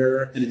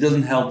calendar. And it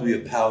doesn't help to be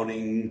a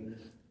pouting,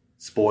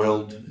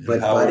 spoiled. But,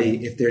 empowered.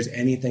 buddy, if there's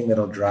anything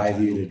that'll drive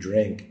you to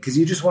drink, because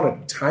you just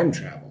want to time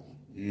travel.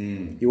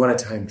 You want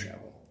to time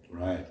travel.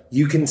 Right.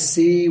 You can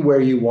see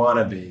where you want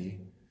to be,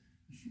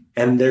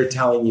 and they're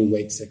telling you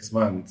wait 6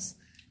 months.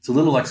 It's a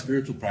little like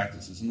spiritual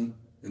practice, isn't it?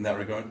 In that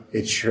regard?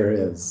 It sure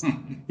is.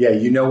 Yeah,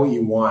 you know what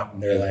you want,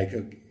 and they're like,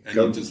 okay,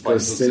 go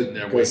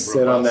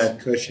sit on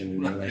that cushion.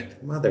 And you're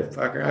like,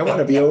 motherfucker, I want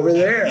to be over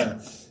there.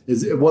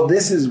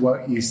 This is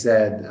what you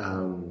said,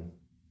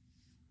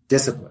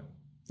 discipline.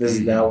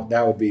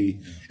 That would be,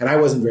 and I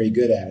wasn't very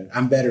good at it.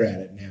 I'm better at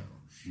it now.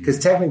 Because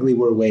technically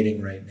we're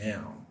waiting right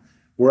now.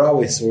 We're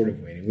always sort of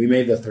waiting. We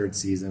made the 3rd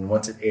season.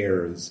 Once it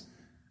airs,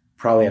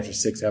 probably after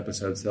 6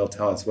 episodes, they'll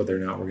tell us whether or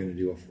not we're going to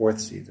do a 4th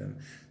season.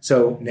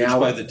 So now,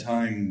 by the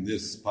time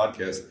this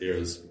podcast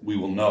airs, we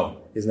will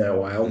know. Isn't that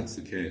wild? That's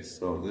the case.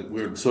 So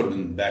we're sort of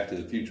in Back to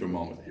the Future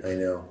moment here. I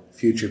know.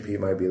 Future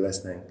Pete might be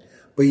listening.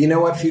 But you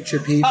know what, Future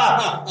Pete?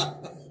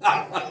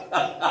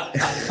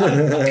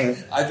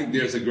 I think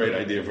there's a great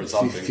idea for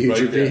something.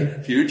 Future right Pete?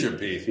 There. Future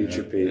Pete.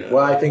 Future Pete. Yeah.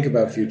 Well, I think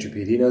about Future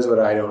Pete. He knows what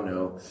I don't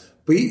know.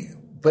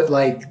 But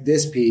like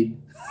this Pete,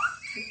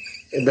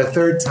 the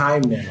third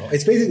time now,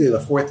 it's basically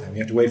the fourth time. You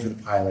have to wait for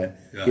the pilot.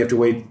 Yeah. You have to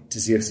wait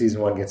to see if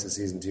season 1 gets a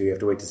season 2. You have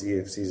to wait to see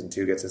if season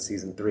 2 gets a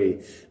season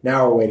 3.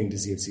 Now we're waiting to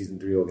see if season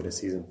 3 will get a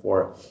season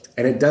 4.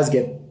 And it does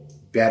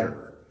get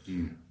better.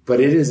 But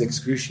it is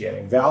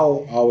excruciating.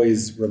 Val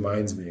always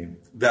reminds me.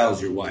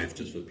 Val's your wife,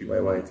 just for people.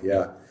 My wife,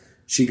 yeah.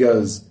 She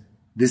goes,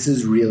 this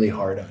is really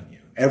hard on you.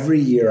 Every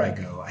year I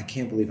go, I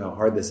can't believe how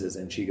hard this is.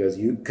 And she goes,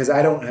 because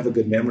I don't have a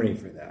good memory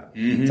for that.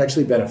 Mm-hmm. It's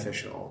actually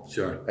beneficial.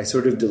 Sure. I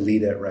sort of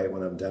delete it right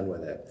when I'm done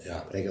with it.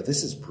 Yeah. But I go,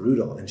 this is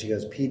brutal. And she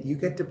goes, Pete, you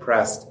get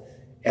depressed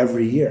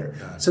every year.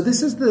 God. So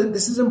this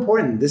is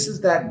important. This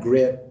is that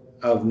grit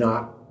of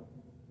not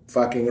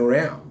fucking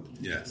around.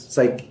 Yes. It's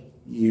like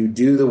you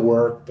do the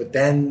work, but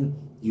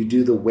then you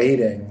do the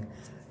waiting.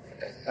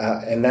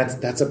 And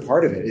that's a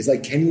part of it. It's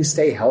like, can you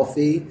stay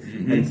healthy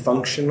and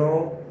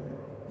functional?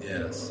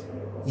 Yes.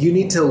 You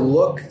need to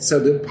look. So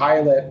the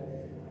pilot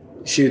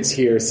shoots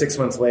here. 6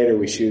 months later,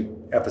 we shoot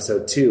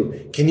episode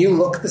 2. Can you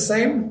look the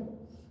same?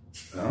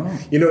 Oh.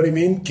 You know what I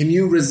mean? Can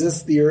you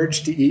resist the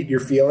urge to eat your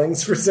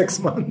feelings for 6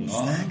 months?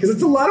 Because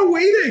it's a lot of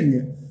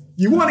waiting.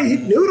 You want to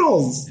eat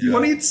noodles. Yeah. You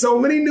want to eat so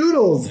many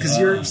noodles because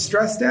you're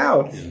stressed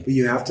out. Yeah. But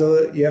you have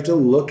to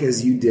look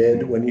as you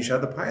did when you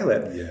shot the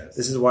pilot. Yes.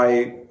 This is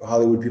why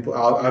Hollywood people.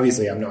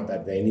 Obviously, I'm not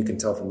that vain. You can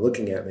tell from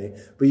looking at me.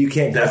 But you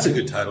can't. That's a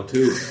good title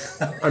too.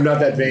 I'm not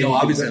that vain. No,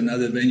 obviously I'm not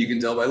that vain. You can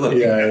tell by looking.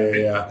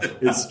 Yeah.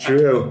 It's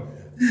true.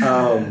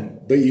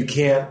 But you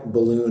can't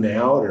balloon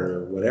out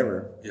or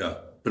whatever. Yeah.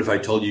 But if I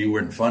told you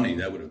weren't funny,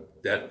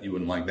 you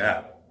wouldn't like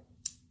that.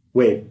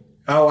 Wait.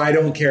 Oh, I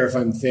don't care if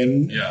I'm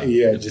thin.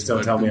 Yeah. Just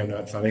don't tell me I'm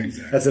not funny.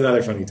 Exactly. That's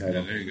another funny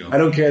title. Yeah, there you go. I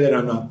don't care that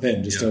I'm not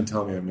thin. Just don't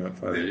tell me I'm not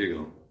funny. There you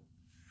go.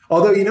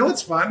 Although, you know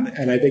what's fun?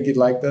 And I think you'd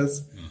like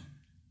this.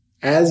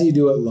 As you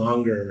do it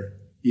longer,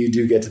 you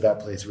do get to that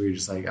place where you're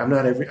just like, I'm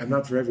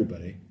not for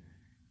everybody.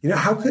 You know,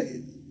 how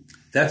could...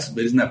 But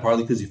isn't that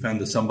partly because you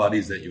found the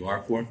somebodies that you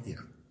are for? Yeah,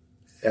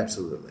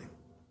 absolutely.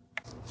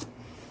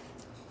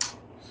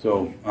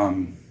 So,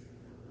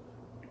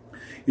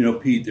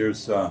 Pete,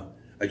 there's...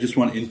 I just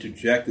want to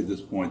interject at this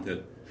point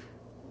that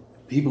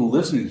people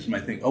listening to this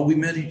might think, we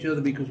met each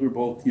other because we're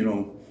both,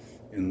 in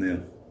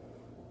the,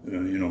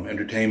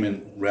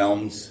 entertainment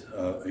realms,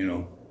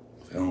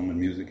 film and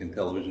music and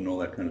television and all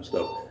that kind of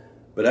stuff.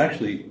 But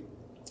actually,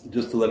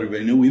 just to let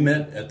everybody know, we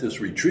met at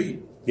this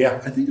retreat. Yeah.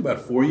 I think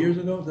about 4 years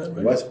ago, is that right?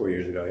 It was 4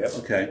 years ago, yeah.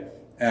 Okay.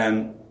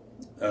 And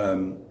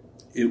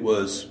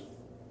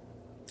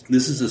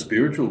this is a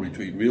spiritual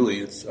retreat, really.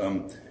 It's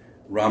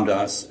Ram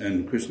Dass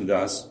and Krishna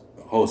Das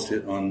host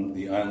it on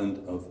the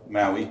island of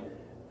Maui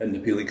at the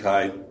Pili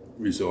Kai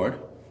Resort.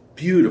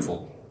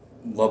 Beautiful,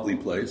 lovely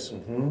place.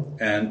 Mm-hmm.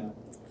 And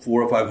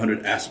 400 or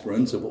 500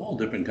 aspirants of all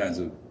different kinds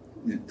of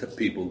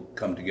people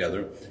come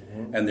together.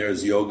 Mm-hmm. And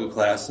there's yoga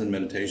classes and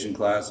meditation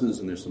classes,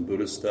 and there's some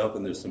Buddhist stuff,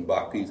 and there's some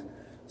Bhakti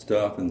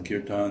stuff, and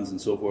kirtans and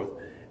so forth.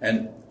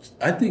 And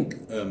I think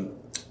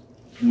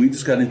we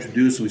just got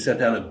introduced, we sat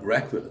down at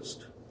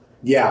breakfast.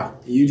 Yeah,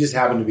 you just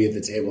happened to be at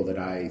the table that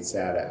I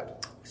sat at.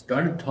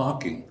 Started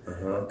talking,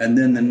 and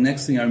then the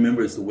next thing I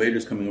remember is the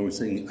waiters coming over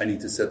saying, I need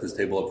to set this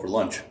table up for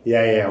lunch.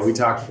 Yeah, we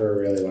talked for a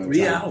really long time.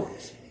 3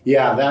 hours.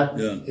 Yeah,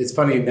 it's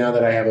funny now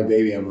that I have a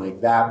baby, I'm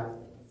like, that,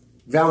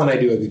 Val and I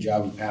do a good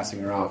job of passing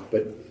her off,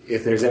 but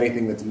if there's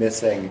anything that's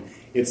missing,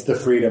 it's the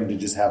freedom to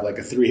just have like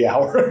a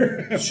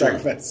 3-hour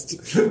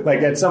breakfast. Like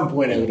at some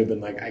point I would have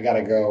been like, I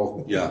gotta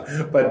go.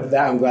 Yeah. But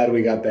I'm glad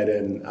we got that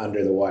in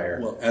under the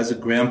wire. Well, as a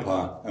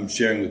grandpa, I'm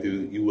sharing with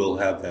you, you will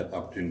have that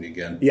opportunity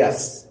again.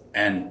 Yes.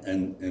 And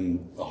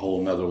a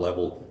whole nother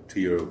level to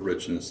your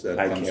richness that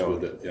comes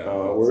with it. Yeah.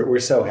 We're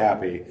so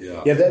happy.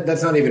 Yeah.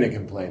 That's not even a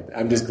complaint.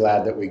 I'm just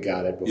glad that we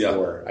got it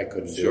before I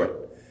couldn't do it.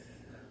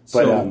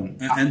 But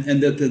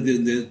and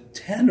the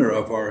tenor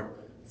of our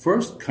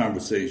first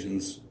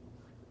conversations,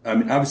 I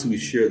mean, obviously we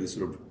share this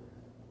sort of,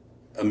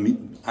 I'm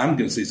going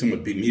to say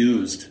somewhat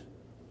bemused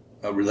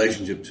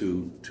relationship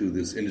to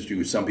this industry,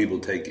 which some people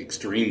take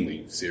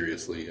extremely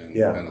seriously and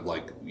kind of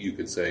like you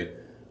could say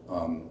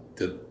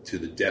to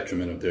the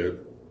detriment of their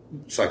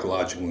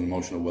psychological and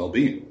emotional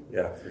well-being.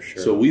 Yeah, for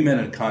sure. So we met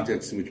in a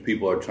context in which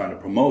people are trying to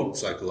promote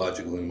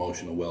psychological and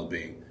emotional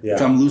well-being,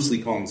 which I'm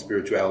loosely calling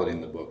spirituality in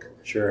the book.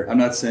 Sure. I'm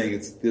not saying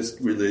it's this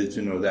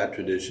religion or that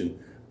tradition,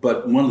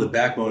 but one of the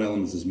backbone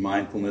elements is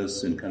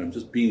mindfulness and kind of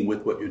just being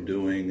with what you're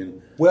doing.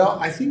 And well,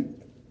 I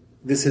think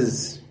this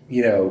is,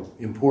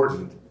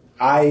 important.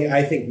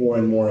 I think more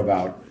and more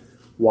about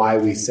why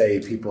we say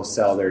people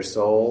sell their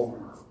soul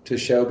to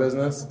show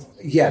business.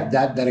 Yeah,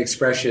 that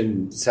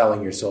expression,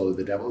 selling your soul to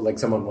the devil, like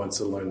someone wants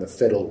to learn the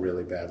fiddle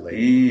really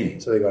badly.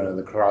 So they go down to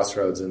the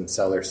crossroads and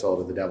sell their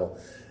soul to the devil.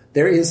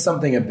 There is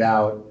something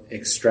about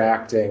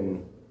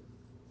extracting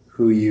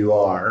who you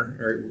are,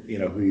 or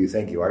who you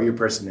think you are, your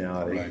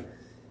personality, right,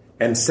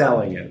 and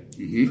selling it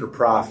for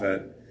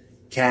profit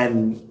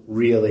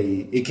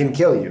it can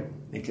kill you.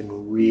 It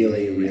can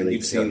really, really.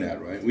 You've seen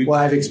that, right? Well,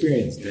 I've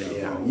experienced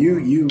it. Yeah,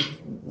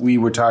 we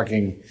were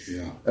talking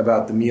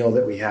about the meal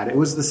that we had. It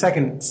was the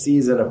second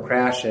season of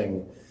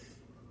Crashing.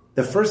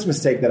 The first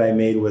mistake that I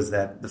made was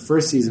that the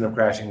first season of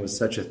Crashing was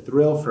such a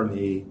thrill for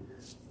me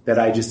that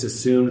I just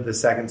assumed the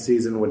second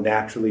season would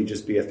naturally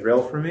just be a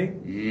thrill for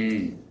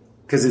me.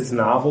 Because it's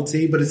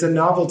novelty, but it's a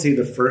novelty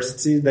the first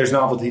season. There's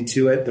novelty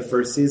to it the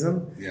first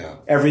season. Yeah.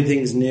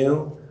 Everything's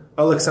new.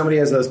 Oh, look, somebody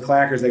has those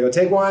clackers. They go,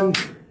 take one.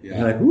 Yeah. And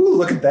you're like, ooh,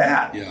 look at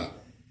that. Yeah.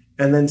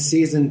 And then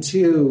season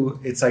 2,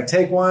 it's like,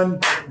 take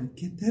one.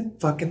 Get that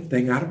fucking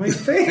thing out of my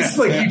face.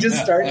 Like, you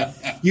just start,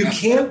 you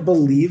can't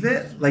believe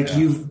it. Like,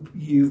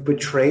 you've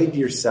betrayed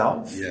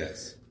yourself.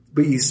 Yes.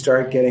 But you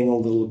start getting a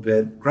little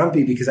bit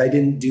grumpy because I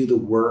didn't do the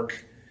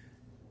work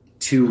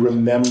to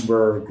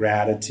remember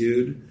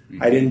gratitude.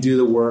 I didn't do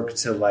the work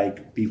to,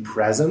 like, be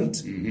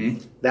present.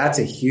 That's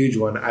a huge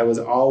one. I was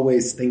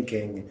always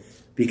thinking,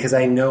 because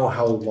I know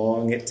how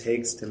long it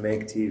takes to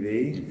make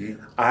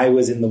TV, I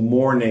was in the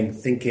morning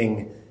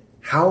thinking,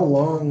 how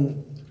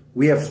long?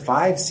 We have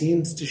 5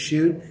 scenes to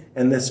shoot,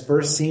 and this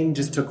first scene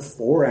just took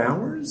 4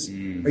 hours?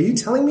 Are you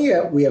telling me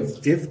we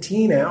have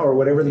 15 hours, or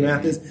whatever the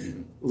math is,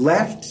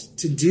 left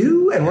to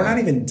do, and we're not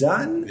even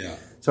done? Yeah.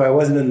 So I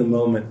wasn't in the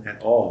moment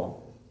at all.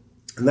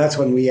 And that's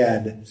when we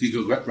had... So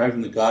you go right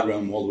from the God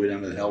realm all the way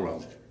down to the hell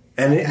realm.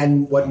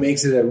 And what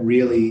makes it a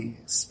really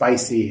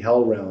spicy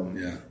hell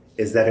realm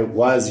is that it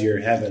was your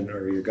heaven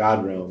or your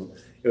God realm.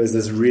 It was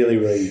this really,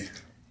 really...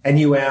 And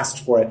you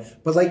asked for it.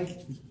 But, like,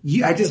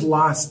 I just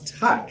lost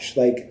touch.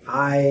 Like,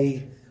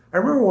 I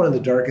remember one of the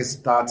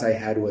darkest thoughts I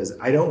had was,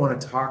 I don't want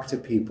to talk to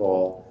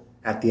people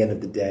at the end of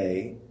the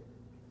day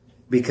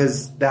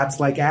because that's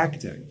like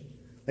acting.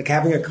 Like,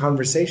 having a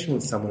conversation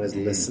with someone is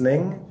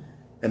listening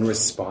and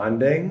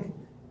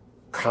responding,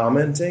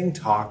 commenting,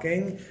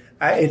 talking.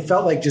 It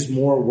felt like just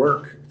more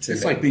work to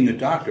It's me. like being a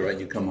doctor, right?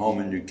 You come home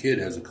and your kid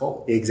has a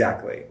cold.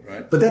 Exactly.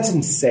 Right. But that's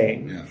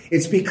insane. Yeah.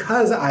 It's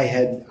because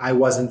I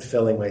wasn't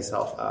filling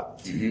myself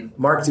up.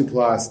 Mark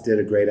Duplass did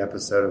a great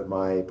episode of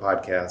my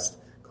podcast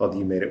called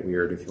You Made It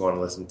Weird, if you want to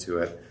listen to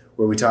it,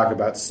 where we talk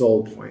about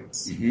soul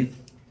points.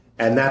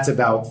 And that's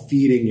about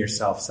feeding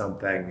yourself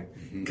something.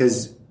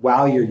 Because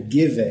while you're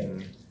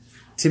giving...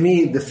 To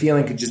me, the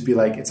feeling could just be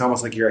like, it's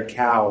almost like you're a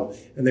cow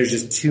and there's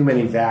just too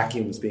many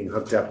vacuums being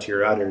hooked up to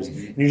your udders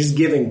and you're just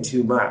giving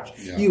too much.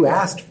 Yeah. You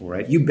asked for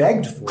it. You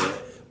begged for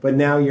it. But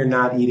now you're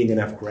not eating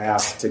enough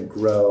grass to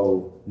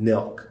grow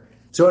milk.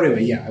 So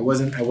anyway, I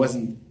wasn't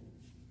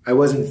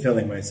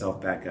filling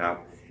myself back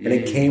up. And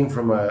it came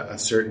from a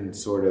certain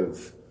sort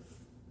of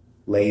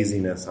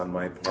laziness on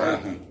my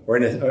part or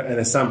an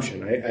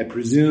assumption. I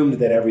presumed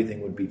that everything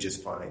would be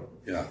just fine.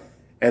 Yeah.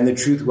 And the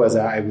truth was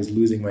I was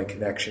losing my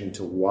connection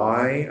to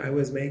why I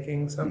was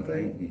making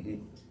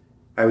something.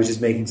 I was just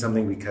making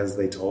something because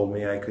they told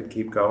me I could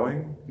keep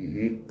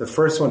going. The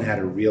first one had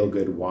a real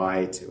good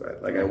why to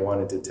it. Like, I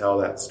wanted to tell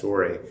that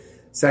story.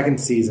 Second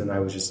season,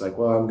 I was just like,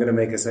 well, I'm going to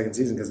make a second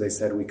season because they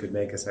said we could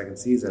make a second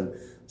season.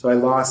 So I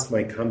lost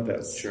my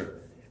compass. Sure.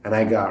 And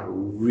I got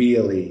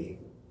really,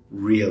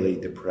 really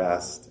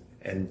depressed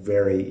and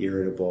very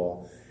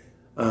irritable.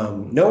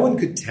 No one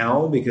could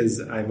tell because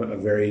I'm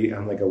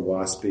like a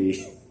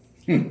waspy,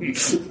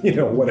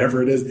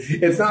 whatever it is.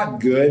 It's not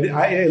good.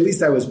 At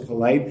least I was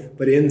polite,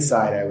 but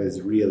inside I was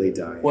really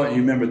dying. Well, you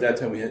remember that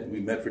time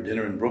we met for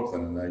dinner in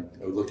Brooklyn, and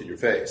I looked at your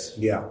face.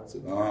 Yeah. I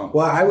said, oh.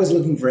 Well, I was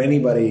looking for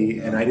anybody,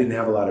 and I didn't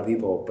have a lot of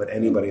people, but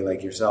anybody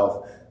like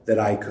yourself that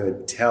I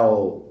could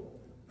tell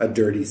a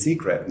dirty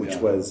secret, which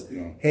was,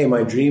 hey,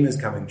 my dream is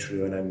coming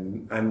true,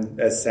 and I'm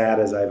as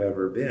sad as I've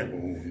ever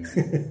been.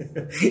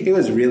 It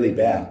was really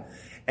bad.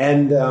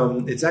 And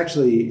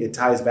it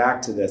ties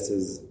back to this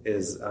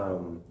is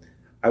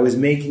I was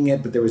making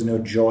it, but there was no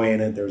joy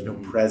in it. There was no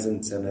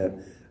presence in it.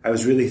 I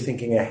was really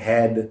thinking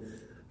ahead.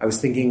 I was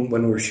thinking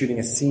when we were shooting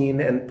a scene,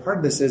 and part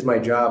of this is my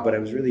job, but I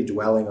was really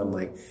dwelling on,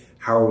 like,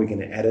 how are we going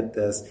to edit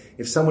this?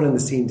 If someone in the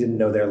scene didn't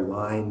know their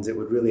lines, it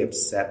would really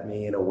upset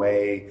me in a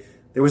way.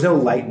 There was no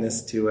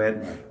lightness to it.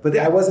 Right. But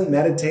I wasn't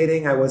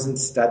meditating. I wasn't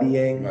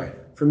studying. Right.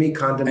 For me,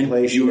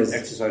 contemplation and you were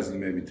exercising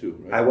maybe too,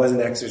 right? I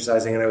wasn't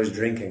exercising, and I was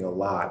drinking a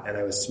lot, and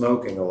I was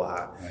smoking a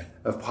lot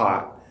of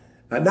pot.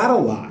 Not a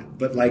lot,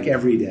 but like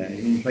every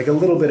day, like a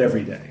little bit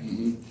every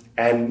day.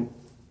 And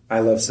I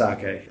love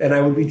sake. And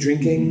I would be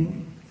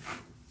drinking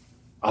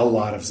a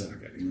lot of sake.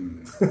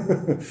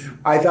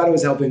 I thought it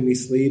was helping me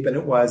sleep, and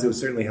it was. It was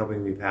certainly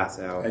helping me pass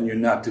out. And you're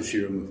not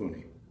Toshiro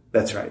Mifune.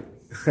 That's right.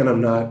 And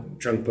I'm not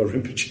Trungpa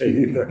Rinpoche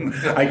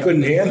either. I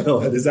couldn't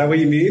handle it. Is that what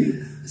you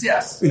mean?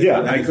 Yes.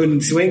 Yeah, I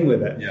couldn't swing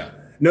with it. Yeah.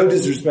 No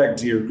disrespect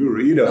to your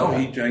guru. You know. No,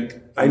 he drank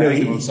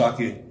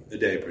sake a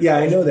day. Yeah,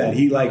 I know that.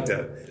 He liked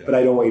it. But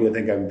I don't want you to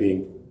think I'm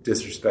being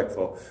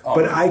disrespectful. Oh,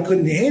 but I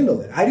couldn't handle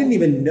it. I didn't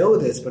even know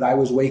this, but I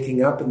was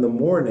waking up in the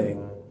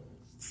morning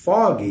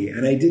foggy,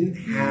 and I didn't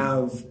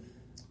have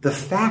the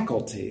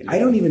faculty. I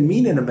don't even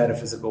mean in a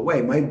metaphysical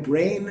way. My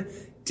brain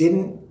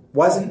didn't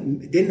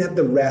have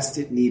the rest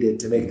it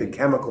needed to make the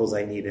chemicals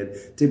I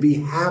needed to be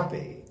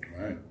happy.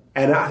 Right.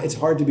 And it's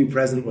hard to be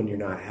present when you're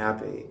not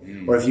happy,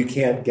 or if you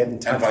can't get in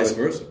touch. And vice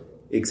versa.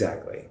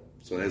 Exactly.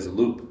 So there's a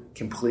loop.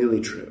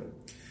 Completely true.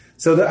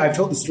 So I've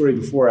told the story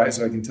before,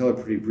 so I can tell it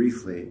pretty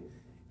briefly,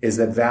 is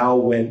that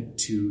Val went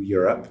to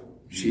Europe.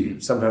 She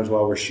sometimes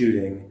while we're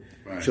shooting,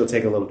 she'll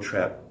take a little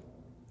trip.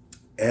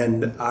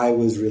 And I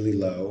was really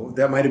low.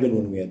 That might have been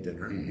when we had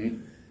dinner.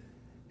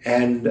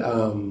 And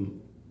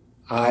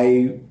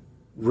I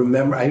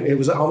remember, it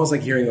was almost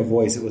like hearing a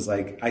voice. It was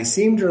like, I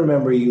seem to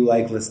remember you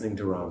like listening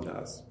to Ram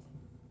Dass.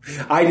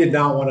 I did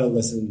not want to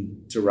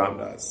listen to Ram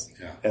Dass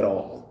at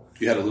all.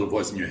 You had a little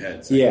voice in your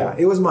head. So. Yeah,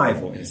 it was my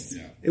voice.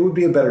 Yeah. It would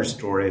be a better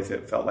story if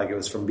it felt like it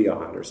was from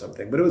beyond or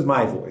something. But it was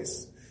my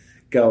voice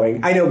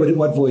going, I know, but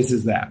what voice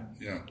is that?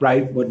 Yeah.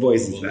 Right? What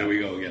voice is that? There we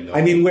go again.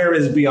 I mean, where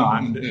is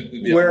beyond?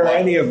 Where are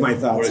any of my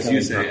thoughts coming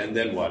you say, from? And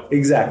then what?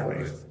 Exactly.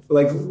 Right.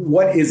 Like,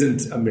 what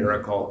isn't a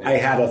miracle? Yeah. I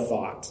had a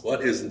thought.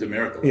 What isn't a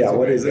miracle?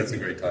 That's a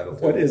great title.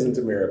 Too. What isn't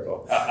a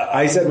miracle?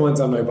 I said once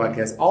on my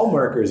podcast, all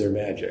markers are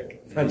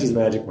magic, not just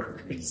magic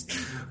markers.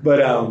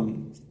 But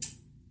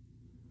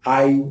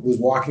I was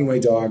walking my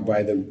dog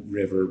by the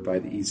river, by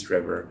the East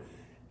River,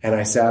 and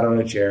I sat on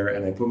a chair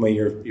and I put my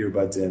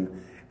earbuds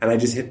in, and I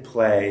just hit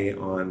play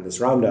on this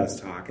Ram Dass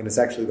talk, and it's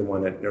actually the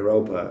one at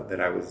Naropa that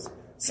I was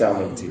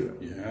selling to you.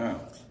 Yeah.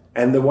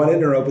 And the one in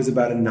Naropa is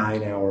about a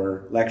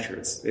 9-hour lecture.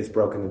 It's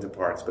broken into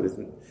parts, but it's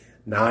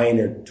 9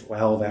 or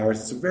 12 hours.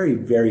 It's a very,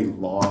 very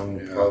long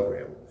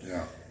program.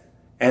 Yeah.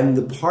 And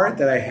the part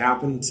that I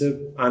happened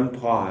to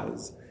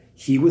unpause,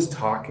 he was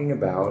talking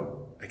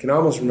about, I can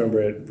almost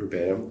remember it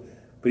verbatim,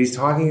 but he's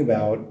talking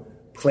about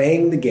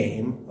playing the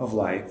game of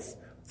life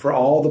for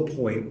all the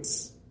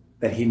points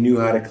that he knew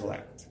how to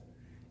collect.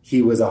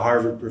 He was a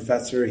Harvard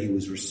professor. He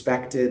was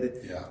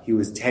respected. Yeah. He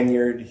was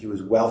tenured. He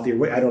was wealthy.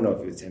 I don't know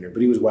if he was tenured,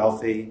 but he was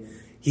wealthy.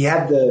 He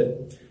had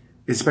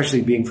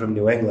especially being from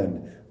New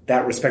England,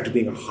 that respect of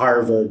being a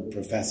Harvard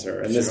professor.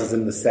 And this is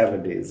in the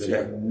 70s, and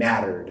it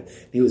mattered.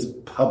 He was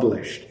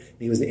published.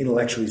 He was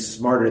intellectually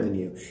smarter than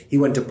you. He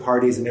went to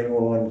parties and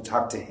everyone wanted to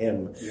talk to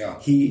him. Yeah.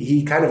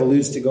 He kind of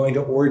alludes to going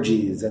to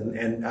orgies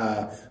and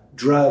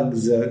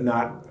drugs,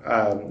 not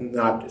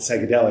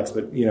psychedelics,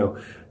 but,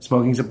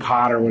 smoking some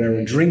pot or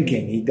whatever,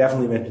 drinking. He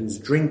definitely mentions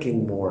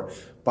drinking more,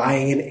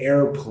 buying an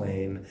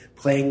airplane,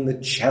 playing the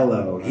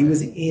cello. Right. He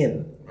was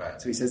in. Right.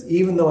 So he says,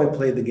 even though I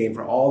played the game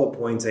for all the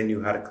points I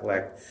knew how to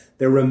collect,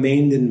 there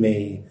remained in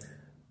me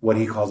what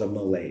he calls a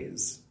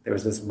malaise. There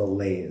was this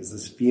malaise,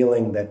 this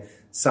feeling that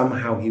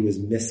somehow he was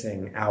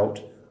missing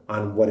out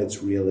on what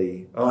is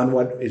really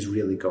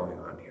going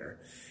on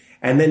here.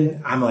 And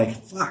then I'm like,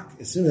 fuck.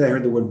 As soon as I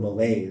heard the word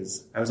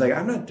malaise, I was like,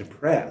 I'm not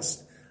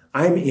depressed.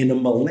 I'm in a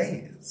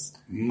malaise.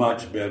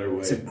 Much better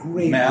way. It's a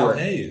great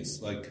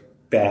malaise, like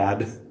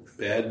bad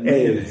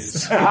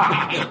mayonnaise.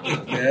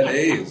 Bad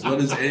A's. What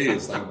is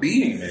A's? Like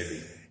being,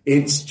 maybe.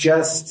 It's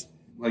just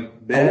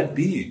like bad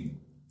being.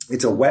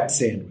 It's a wet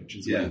sandwich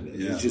is what it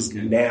is. It's just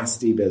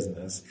nasty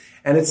business.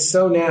 And it's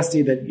so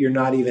nasty that you're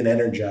not even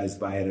energized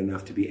by it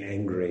enough to be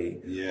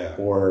angry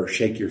or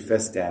shake your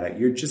fist at it.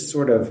 You're just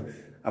sort of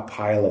a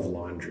pile of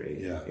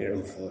laundry,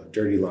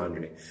 dirty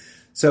laundry.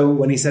 So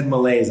when he said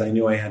malaise, I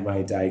knew I had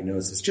my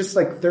diagnosis. Just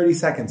like 30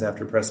 seconds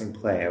after pressing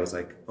play, I was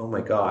like, oh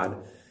my God.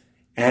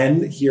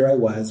 And here I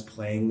was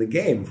playing the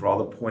game for all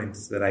the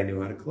points that I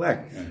knew how to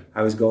collect. Yeah.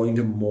 I was going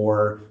to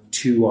more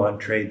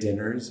 2-entree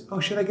dinners.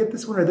 Oh, should I get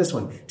this one or this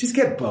one? Just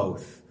get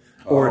both.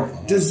 Or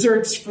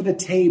desserts for the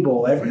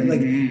table.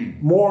 Like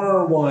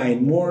more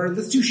wine,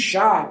 let's do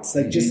shots.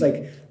 Like just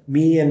like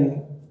me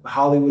and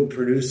Hollywood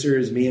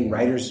producers, me and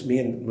writers, me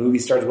and movie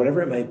stars,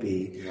 whatever it might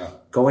be,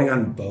 going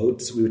on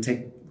boats. We would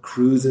take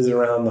cruises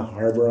around the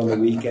harbor on the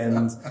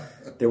weekends.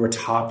 There were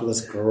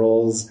topless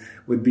girls,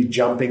 would be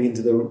jumping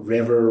into the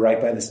river right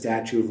by the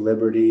Statue of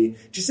Liberty.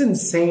 Just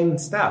insane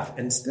stuff.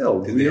 And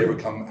still. Did they ever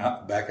come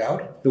back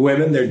out? The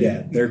women, they're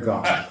dead. They're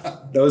gone.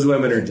 Those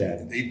women are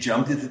dead. They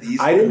jumped into the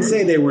East I didn't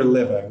say they were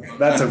living.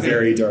 That's a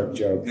very dark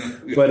joke.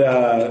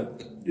 But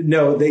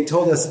no, they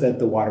told us that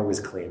the water was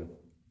clean.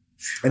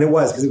 And it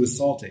was, because it was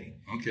salty.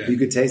 Okay. You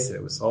could taste it.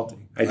 It was salty.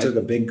 I took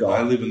a big gulp.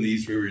 I live in the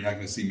East River. You're not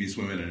going to see me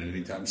swimming in it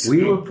anytime soon.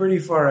 We were pretty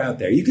far out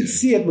there. You could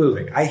see it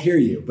moving. I hear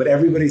you. But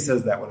everybody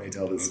says that when I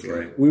tell this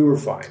story. We were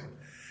fine.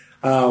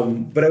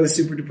 But I was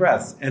super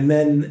depressed. And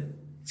then,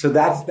 so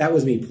that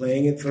was me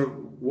playing it for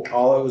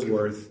all it was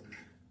worth.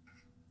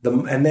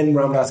 And then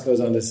Ram Dass goes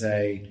on to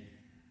say,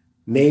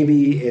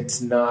 maybe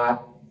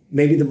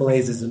the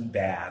malaise isn't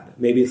bad.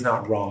 Maybe it's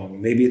not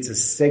wrong. Maybe it's a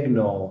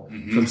signal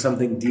from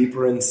something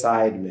deeper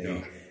inside me.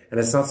 Yeah. And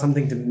it's not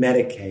something to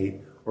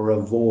medicate or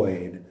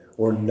avoid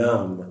or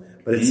numb,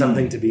 but it's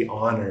something to be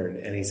honored.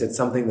 And he said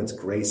something that's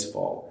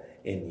graceful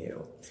in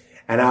you.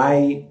 And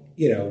I,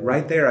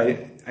 right there,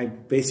 I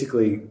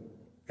basically,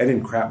 I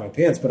didn't crap my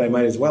pants, but I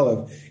might as well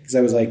have, because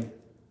I was like,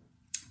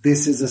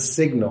 this is a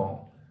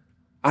signal.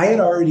 I had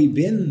already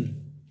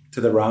been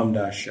to the Ram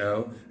Dass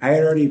show. I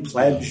had already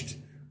pledged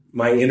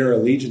my inner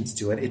allegiance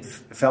to it. It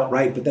felt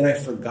right, but then I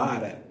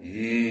forgot it.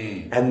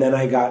 And then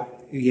I got,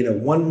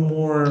 one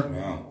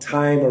more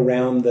time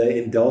around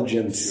the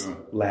indulgence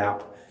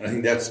lap. And I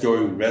think that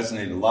story would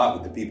resonate a lot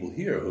with the people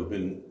here who've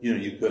been,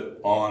 you put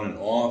on and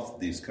off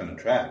these kind of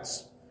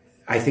tracks.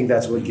 I think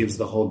that's what gives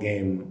the whole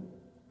game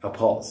a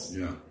pulse.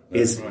 Yeah,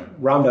 right.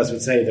 Ram Dass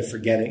would say the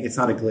forgetting, it's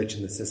not a glitch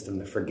in the system,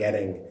 the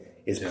forgetting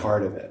is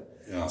part of it.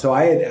 Yeah. So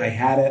I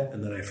had it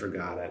and then I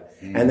forgot it.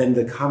 And then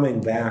the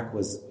coming back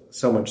was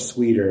so much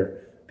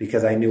sweeter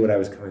because I knew what I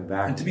was coming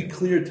back And to be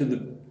clear to the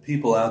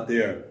people out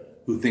there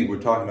who think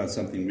we're talking about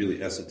something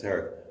really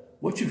esoteric,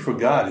 what you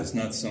forgot is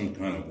not some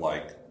kind of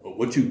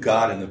what you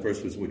got in the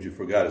first place, what you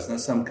forgot is not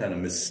some kind of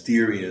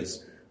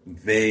mysterious,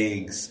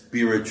 vague,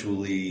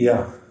 spiritually.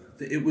 Yeah.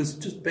 It was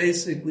just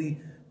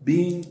basically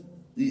being...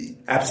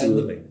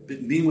 Absolutely.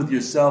 Being with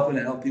yourself in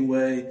a healthy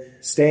way.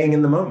 Staying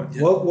in the moment.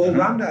 Yeah. Well,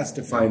 Ram Dass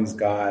defines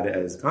God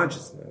as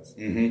consciousness.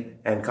 Mm-hmm.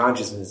 And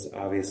consciousness,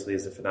 obviously,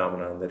 is a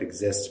phenomenon that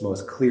exists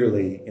most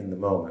clearly in the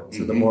moment.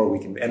 So the more we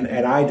can...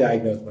 And I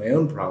diagnosed my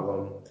own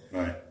problem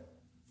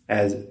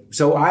as...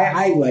 So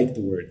I like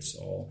the word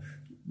soul.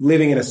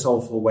 Living in a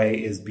soulful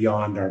way is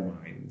beyond our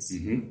minds.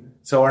 Mm-hmm.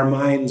 So our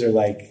minds are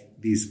like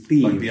these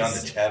thieves. Like beyond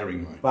the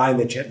chattering mind. Behind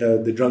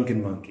the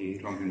drunken monkey.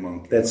 Drunken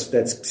monkey.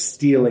 That's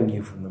stealing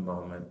you from the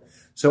moment.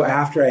 So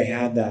after I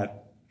had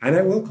that, and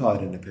I will call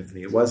it an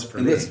epiphany, it was for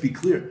me. And let's be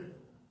clear.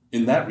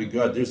 In that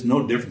regard, there's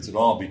no difference at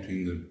all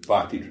between the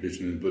Bhakti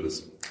tradition and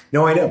Buddhism.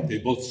 No, I know. They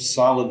both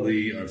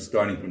solidly are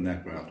starting from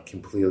that ground.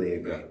 Completely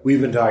agree. Yeah. We've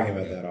been talking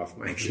about that off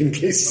mic in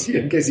case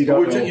you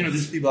don't know.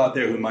 There's people out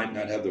there who might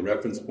not have the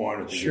reference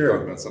point or think you're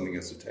talking about something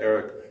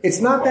esoteric.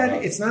 It's not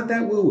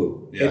that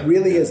woo-woo. Yeah, it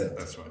really isn't.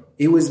 That's right.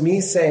 It was me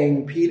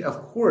saying, Pete,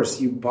 of course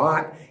you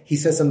bought... He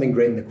says something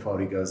great in the quote.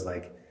 He goes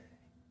like,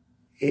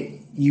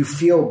 you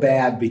feel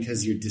bad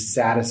because you're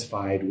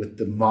dissatisfied with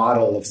the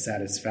model of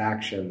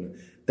satisfaction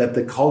that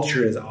the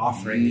culture is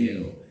offering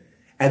you.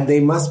 And they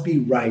must be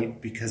right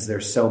because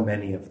there's so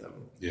many of them.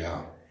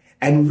 Yeah.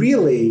 And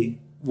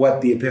really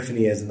what the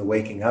epiphany is and the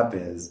waking up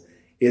is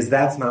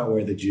that's not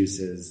where the juice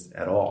is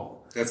at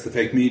all. That's the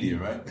fake media,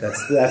 right?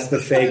 That's the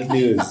fake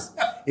news.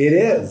 It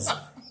is.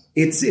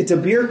 It's a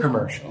beer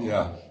commercial.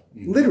 Yeah.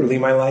 Literally,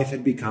 my life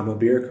had become a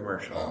beer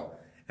commercial. Wow.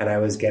 And I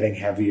was getting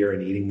heavier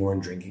and eating more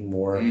and drinking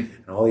more and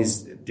all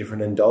these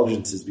different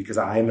indulgences because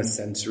I am a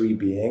sensory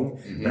being.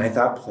 And I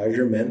thought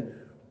pleasure meant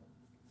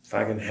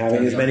fucking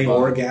having as many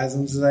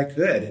orgasms as I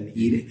could and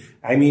eating.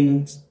 I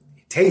mean,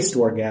 taste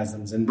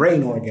orgasms and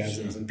brain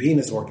orgasms and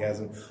penis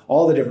orgasms,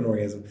 all the different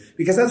orgasms,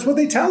 because that's what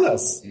they tell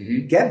us.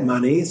 Get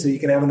money so you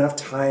can have enough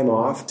time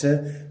off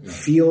to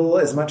feel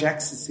as much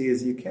ecstasy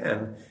as you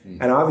can.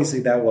 And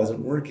obviously that wasn't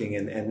working.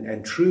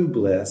 And true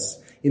bliss,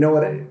 you know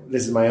what,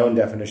 this is my own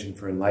definition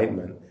for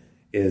enlightenment,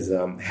 is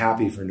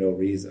happy for no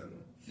reason.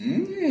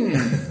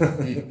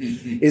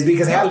 Is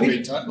because happy.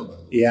 Great title, by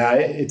the way. Yeah,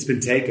 it's been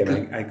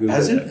taken. I googled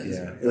Has it?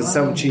 Yeah, it was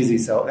some cheesy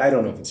I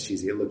don't know if it's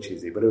cheesy. It looked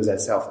cheesy, but it was a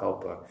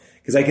self-help book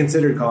because I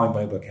considered calling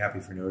my book "Happy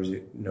for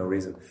No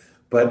Reason."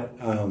 But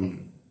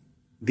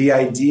the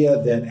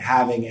idea that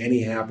having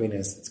any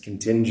happiness that's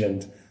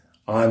contingent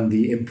on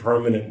the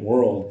impermanent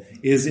world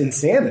is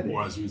insanity.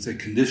 Or as we would say,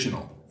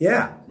 conditional.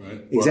 Yeah,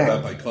 Right. Exactly.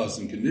 Or by cause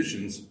and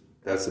conditions.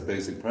 That's the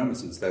basic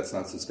premises. That's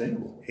not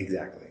sustainable.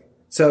 Exactly.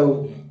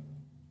 So.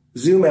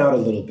 Zoom out a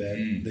little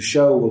bit. The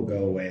show will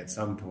go away at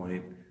some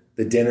point.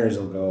 The dinners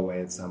will go away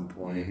at some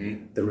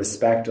point. The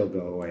respect will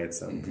go away at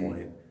some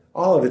point.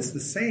 All of it's the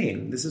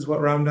same. This is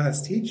what Ram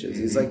Dass teaches.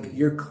 He's like,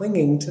 you're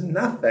clinging to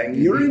nothing.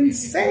 You're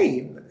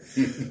insane.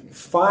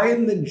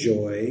 Find the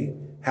joy.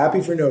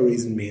 Happy for no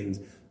reason means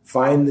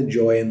find the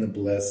joy and the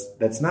bliss.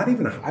 That's not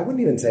even, I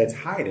wouldn't even say it's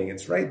hiding.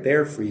 It's right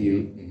there for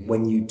you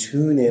when you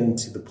tune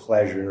into the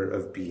pleasure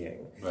of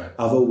being,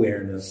 of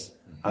awareness,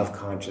 of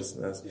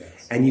consciousness.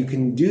 Yes. And you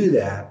can do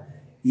that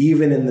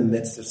even in the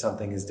midst of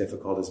something as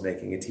difficult as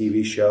making a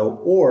TV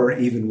show, or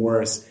even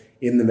worse,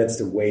 in the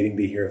midst of waiting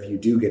to hear if you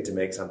do get to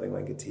make something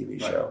like a TV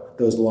show.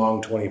 Those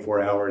long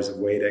 24 hours of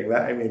waiting.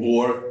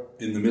 Or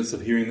in the midst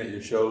of hearing that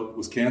your show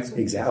was canceled.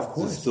 Exactly. Of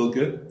course. Is it still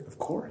good? Of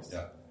course.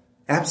 Yeah.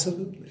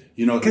 Absolutely.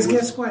 Because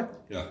guess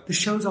what? Yeah. The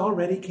show's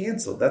already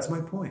canceled. That's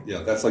my point.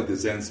 Yeah, that's like the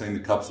Zen saying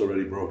the cup's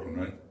already broken,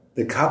 right?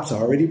 The cup's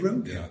already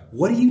broken? Yeah.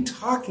 What are you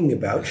talking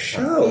about?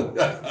 Show.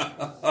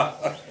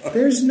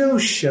 There's no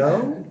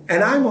show.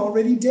 And I'm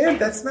already dead.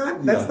 That's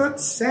not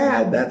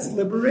sad. That's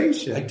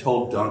liberation. I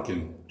told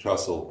Duncan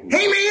Trussell,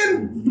 hey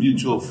man,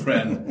 mutual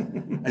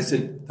friend, I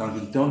said,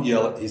 Duncan, don't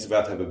yell at, he's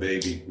about to have a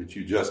baby, which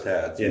you just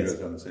had. So yes. you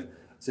guys understand.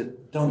 I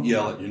said, don't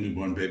yell at your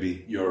newborn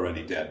baby. You're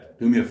already dead.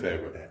 Do me a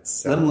favor.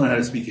 Let him learn how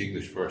to speak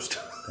English first.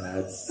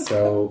 That's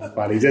so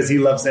funny. Does he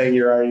love saying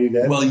you're already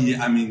dead? Well,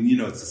 yeah, I mean,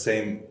 it's the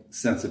same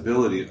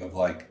sensibility of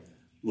like,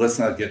 let's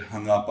not get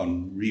hung up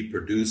on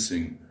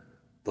reproducing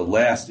the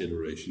last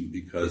iteration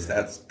because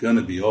that's going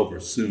to be over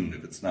soon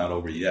if it's not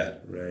over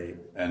yet. Right.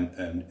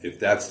 And if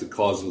that's the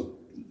causal,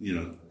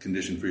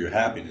 condition for your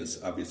happiness,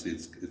 obviously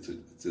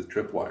it's a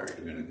tripwire.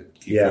 You're going to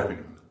keep tripping on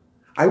it.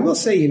 I will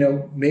say,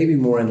 maybe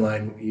more in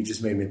line, you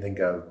just made me think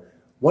of,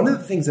 one of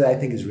the things that I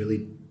think is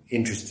really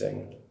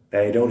interesting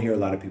that I don't hear a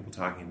lot of people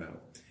talking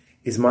about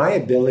is my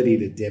ability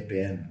to dip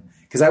in.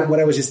 Because what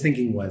I was just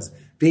thinking was,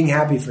 being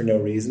happy for no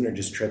reason or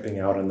just tripping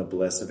out on the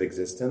bliss of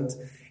existence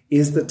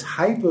is the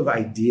type of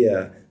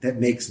idea that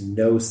makes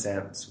no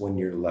sense when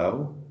you're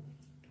low.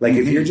 Like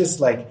if you're just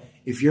like,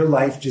 if your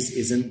life just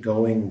isn't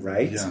going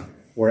right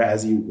or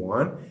as you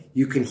want,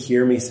 you can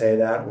hear me say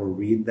that or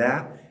read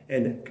that.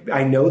 And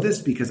I know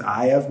this because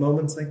I have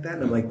moments like that.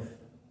 And I'm like,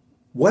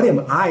 what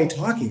am I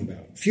talking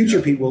about?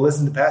 Future people will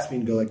listen to past me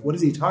and go like, what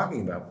is he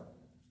talking about?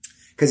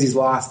 Because he's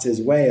lost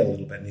his way a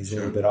little bit and he's a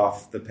little bit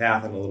off the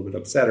path and a little bit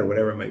upset or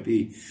whatever it might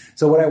be.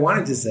 So what I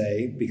wanted to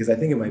say, because I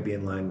think it might be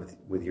in line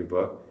with your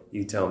book,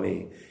 you tell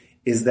me,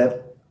 is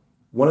that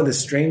one of the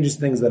strangest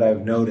things that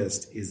I've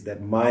noticed is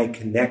that my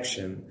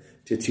connection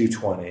to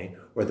 220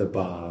 or the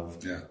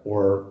Bhav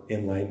or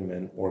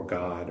enlightenment or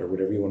God or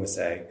whatever you want to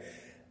say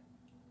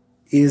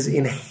is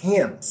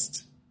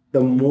enhanced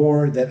the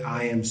more that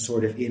I am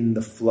sort of in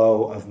the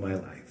flow of my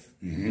life.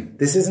 Mm-hmm.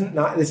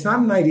 It's not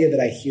an idea that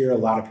I hear a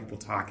lot of people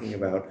talking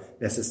about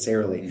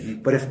necessarily,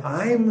 but if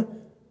I'm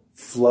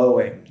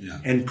flowing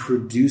and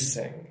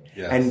producing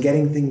and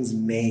getting things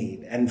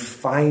made and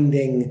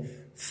finding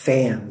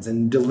fans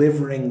and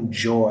delivering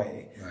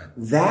joy,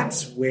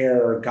 that's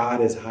where God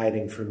is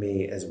hiding for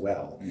me as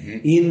well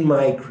in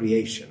my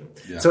creation.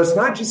 Yeah. So it's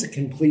not just a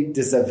complete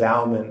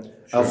disavowalment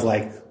of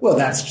like, well,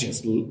 that's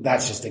just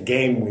a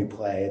game we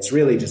play. It's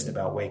really just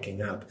about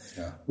waking up.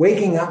 Yeah.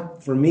 Waking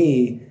up for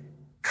me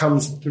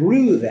comes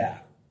through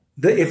that.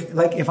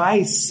 If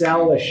I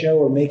sell a show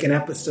or make an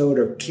episode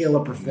or kill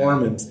a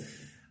performance,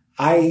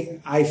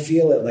 I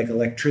feel it like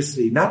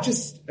electricity, not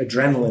just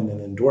adrenaline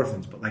and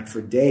endorphins, but like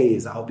for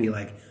days I'll be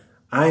like,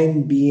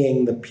 I'm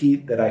being the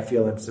Pete that I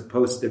feel I'm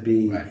supposed to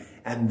be. Right.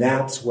 And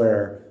that's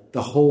where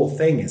the whole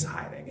thing is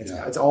hiding.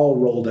 It's all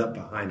rolled up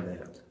behind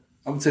that.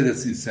 I would say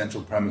that's the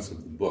essential premise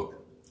of the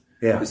book.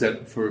 Yeah. Is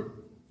that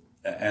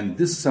and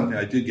this is something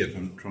I did get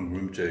from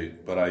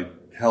Rinpoche, but I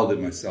held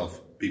it myself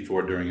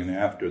before, during, and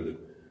after the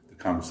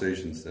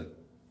conversations that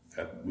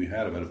we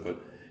had about it.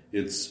 But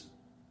it's,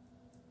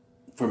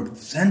 for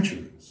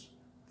centuries,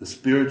 the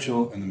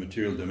spiritual and the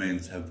material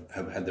domains have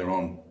had their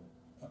own.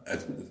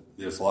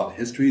 There's a lot of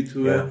history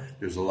to it.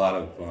 There's a lot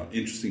of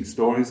interesting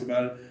stories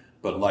about it.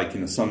 But like,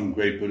 some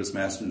great Buddhist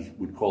masters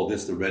would call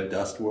this the red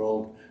dust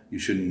world. You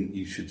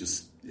should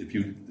just,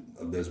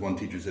 there's one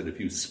teacher said, if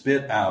you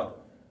spit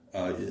out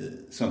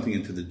something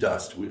into the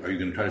dust, are you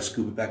going to try to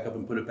scoop it back up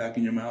and put it back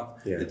in your mouth?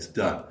 Yeah. It's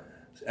done.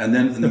 And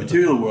then in the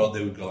material world,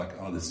 they would go like,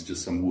 oh, this is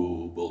just some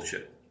woo-woo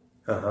bullshit.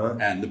 Uh-huh.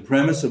 And the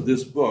premise of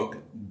this book,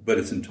 but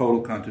it's in total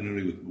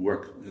continuity with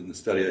work in the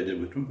study I did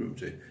with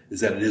Rinpoche,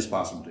 is that it is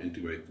possible to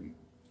integrate them.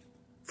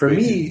 For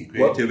me,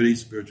 creativity,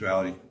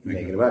 spirituality,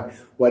 making it up.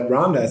 What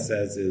Ram Dass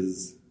says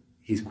is,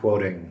 he's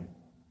quoting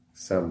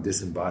some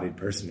disembodied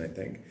person, I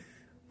think.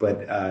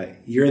 But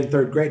you're in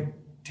third grade.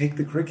 Take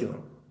the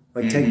curriculum,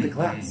 take the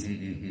class.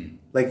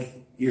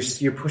 Like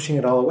you're pushing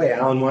it all away.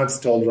 Alan once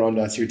told Ram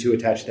Dass, "You're too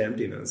attached to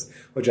emptiness,"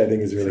 which I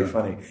think is really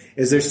funny.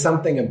 Is there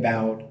something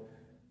about,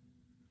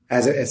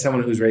 as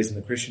someone who's raised in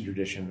the Christian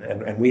tradition,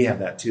 and we have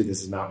that too,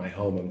 this is not my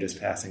home, I'm just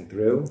passing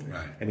through.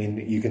 Right. I mean,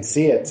 you can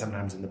see it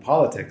sometimes in the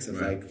politics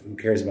of like, who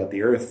cares about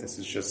the earth? This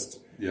is just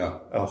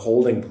a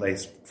holding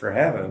place for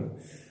heaven.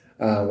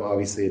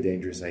 Obviously a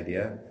dangerous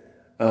idea.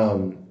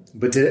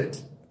 But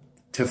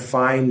to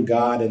find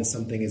God in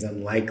something as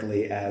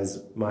unlikely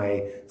as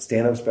my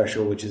stand-up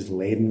special, which is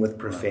laden with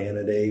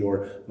profanity,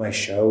 or my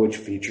show, which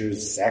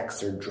features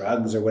sex or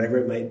drugs or whatever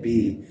it might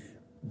be.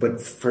 But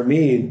for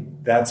me,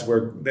 that's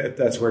where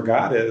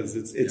God is.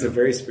 It's a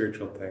very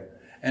spiritual thing.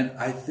 And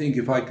I think,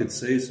 if I could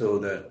say so,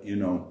 that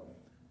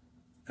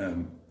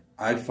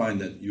I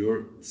find that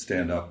your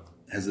stand-up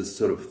has this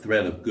sort of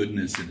thread of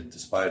goodness in it,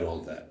 despite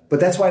all that. But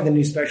that's why the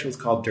new special is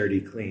called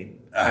Dirty Clean.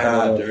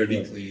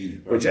 Dirty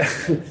Clean.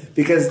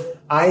 Because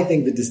I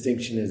think the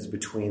distinction is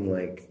between,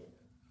 like,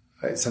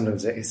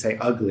 sometimes they say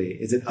ugly.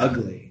 Is it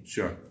ugly?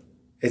 Sure.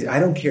 I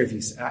don't care if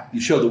you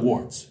show the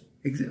warts.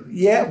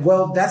 Yeah,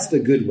 well, that's the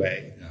good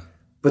way. Yeah.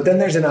 But then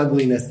there's an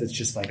ugliness that's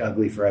just like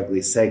ugly for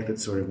ugly's sake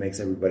that sort of makes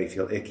everybody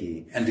feel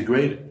icky. And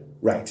degraded.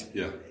 Right.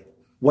 Yeah.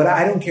 What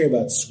I don't care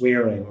about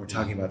swearing or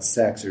talking about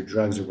sex or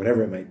drugs or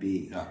whatever it might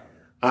be. Yeah.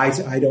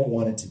 I don't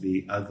want it to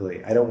be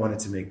ugly. I don't want it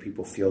to make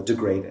people feel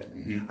degraded.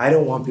 Mm-hmm. I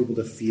don't want people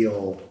to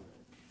feel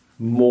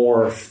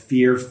more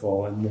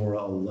fearful and more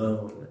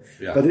alone.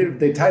 Yeah. But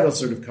the title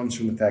sort of comes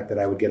from the fact that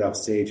I would get off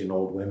stage and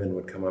old women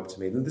would come up to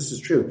me, and this is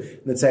true,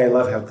 and they'd say, "I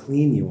love how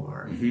clean you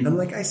are." Mm-hmm. And I'm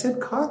like, I said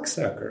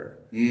cocksucker.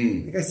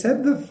 Like I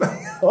said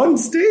on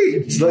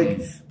stage.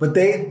 Like, but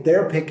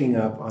they're picking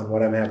up on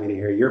what I'm happy to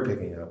hear you're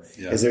picking up.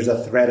 Yeah. Is there's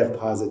a thread of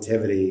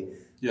positivity.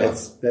 Yeah.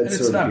 That's and it's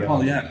sort not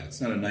Pollyanna.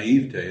 It's not a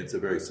naivete. It's a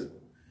very,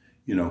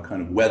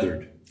 kind of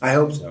weathered. I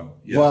hope so.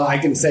 Yeah. Well, I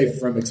can say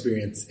from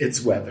experience,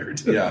 it's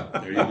weathered. Yeah,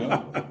 there you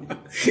go.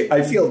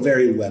 I feel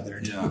very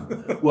weathered. Yeah.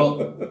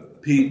 Well,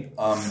 Pete,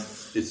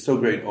 it's so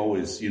great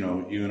always, you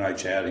and I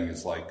chatting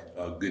is like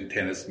a good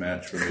tennis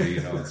match for me.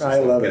 It's just I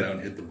love get out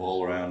and hit the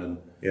ball around.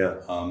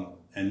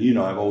 And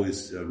I've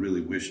always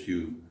really wished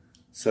you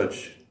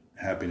such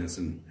happiness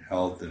and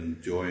health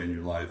and joy in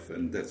your life.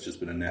 And that's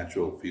just been a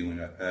natural feeling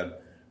I've had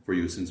for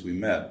you since we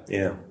met.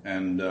 Yeah.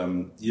 And,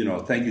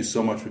 thank you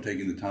so much for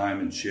taking the time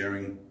and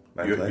sharing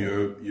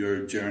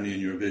your journey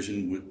and your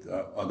vision with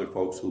other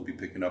folks who will be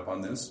picking up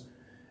on this.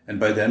 And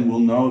by then, we'll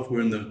know if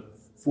we're in the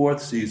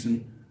 4th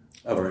season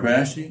of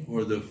Crashing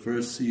or the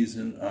 1st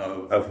season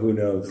of who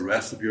knows, the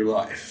rest of your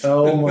life.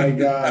 Oh, my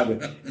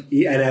God.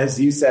 And as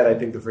you said, I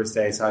think the first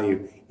day I saw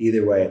you,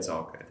 either way, it's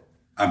all good.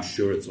 I'm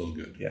sure it's all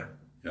good. Yeah.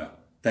 Yeah.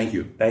 Thank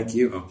you. Thank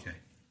you. Okay.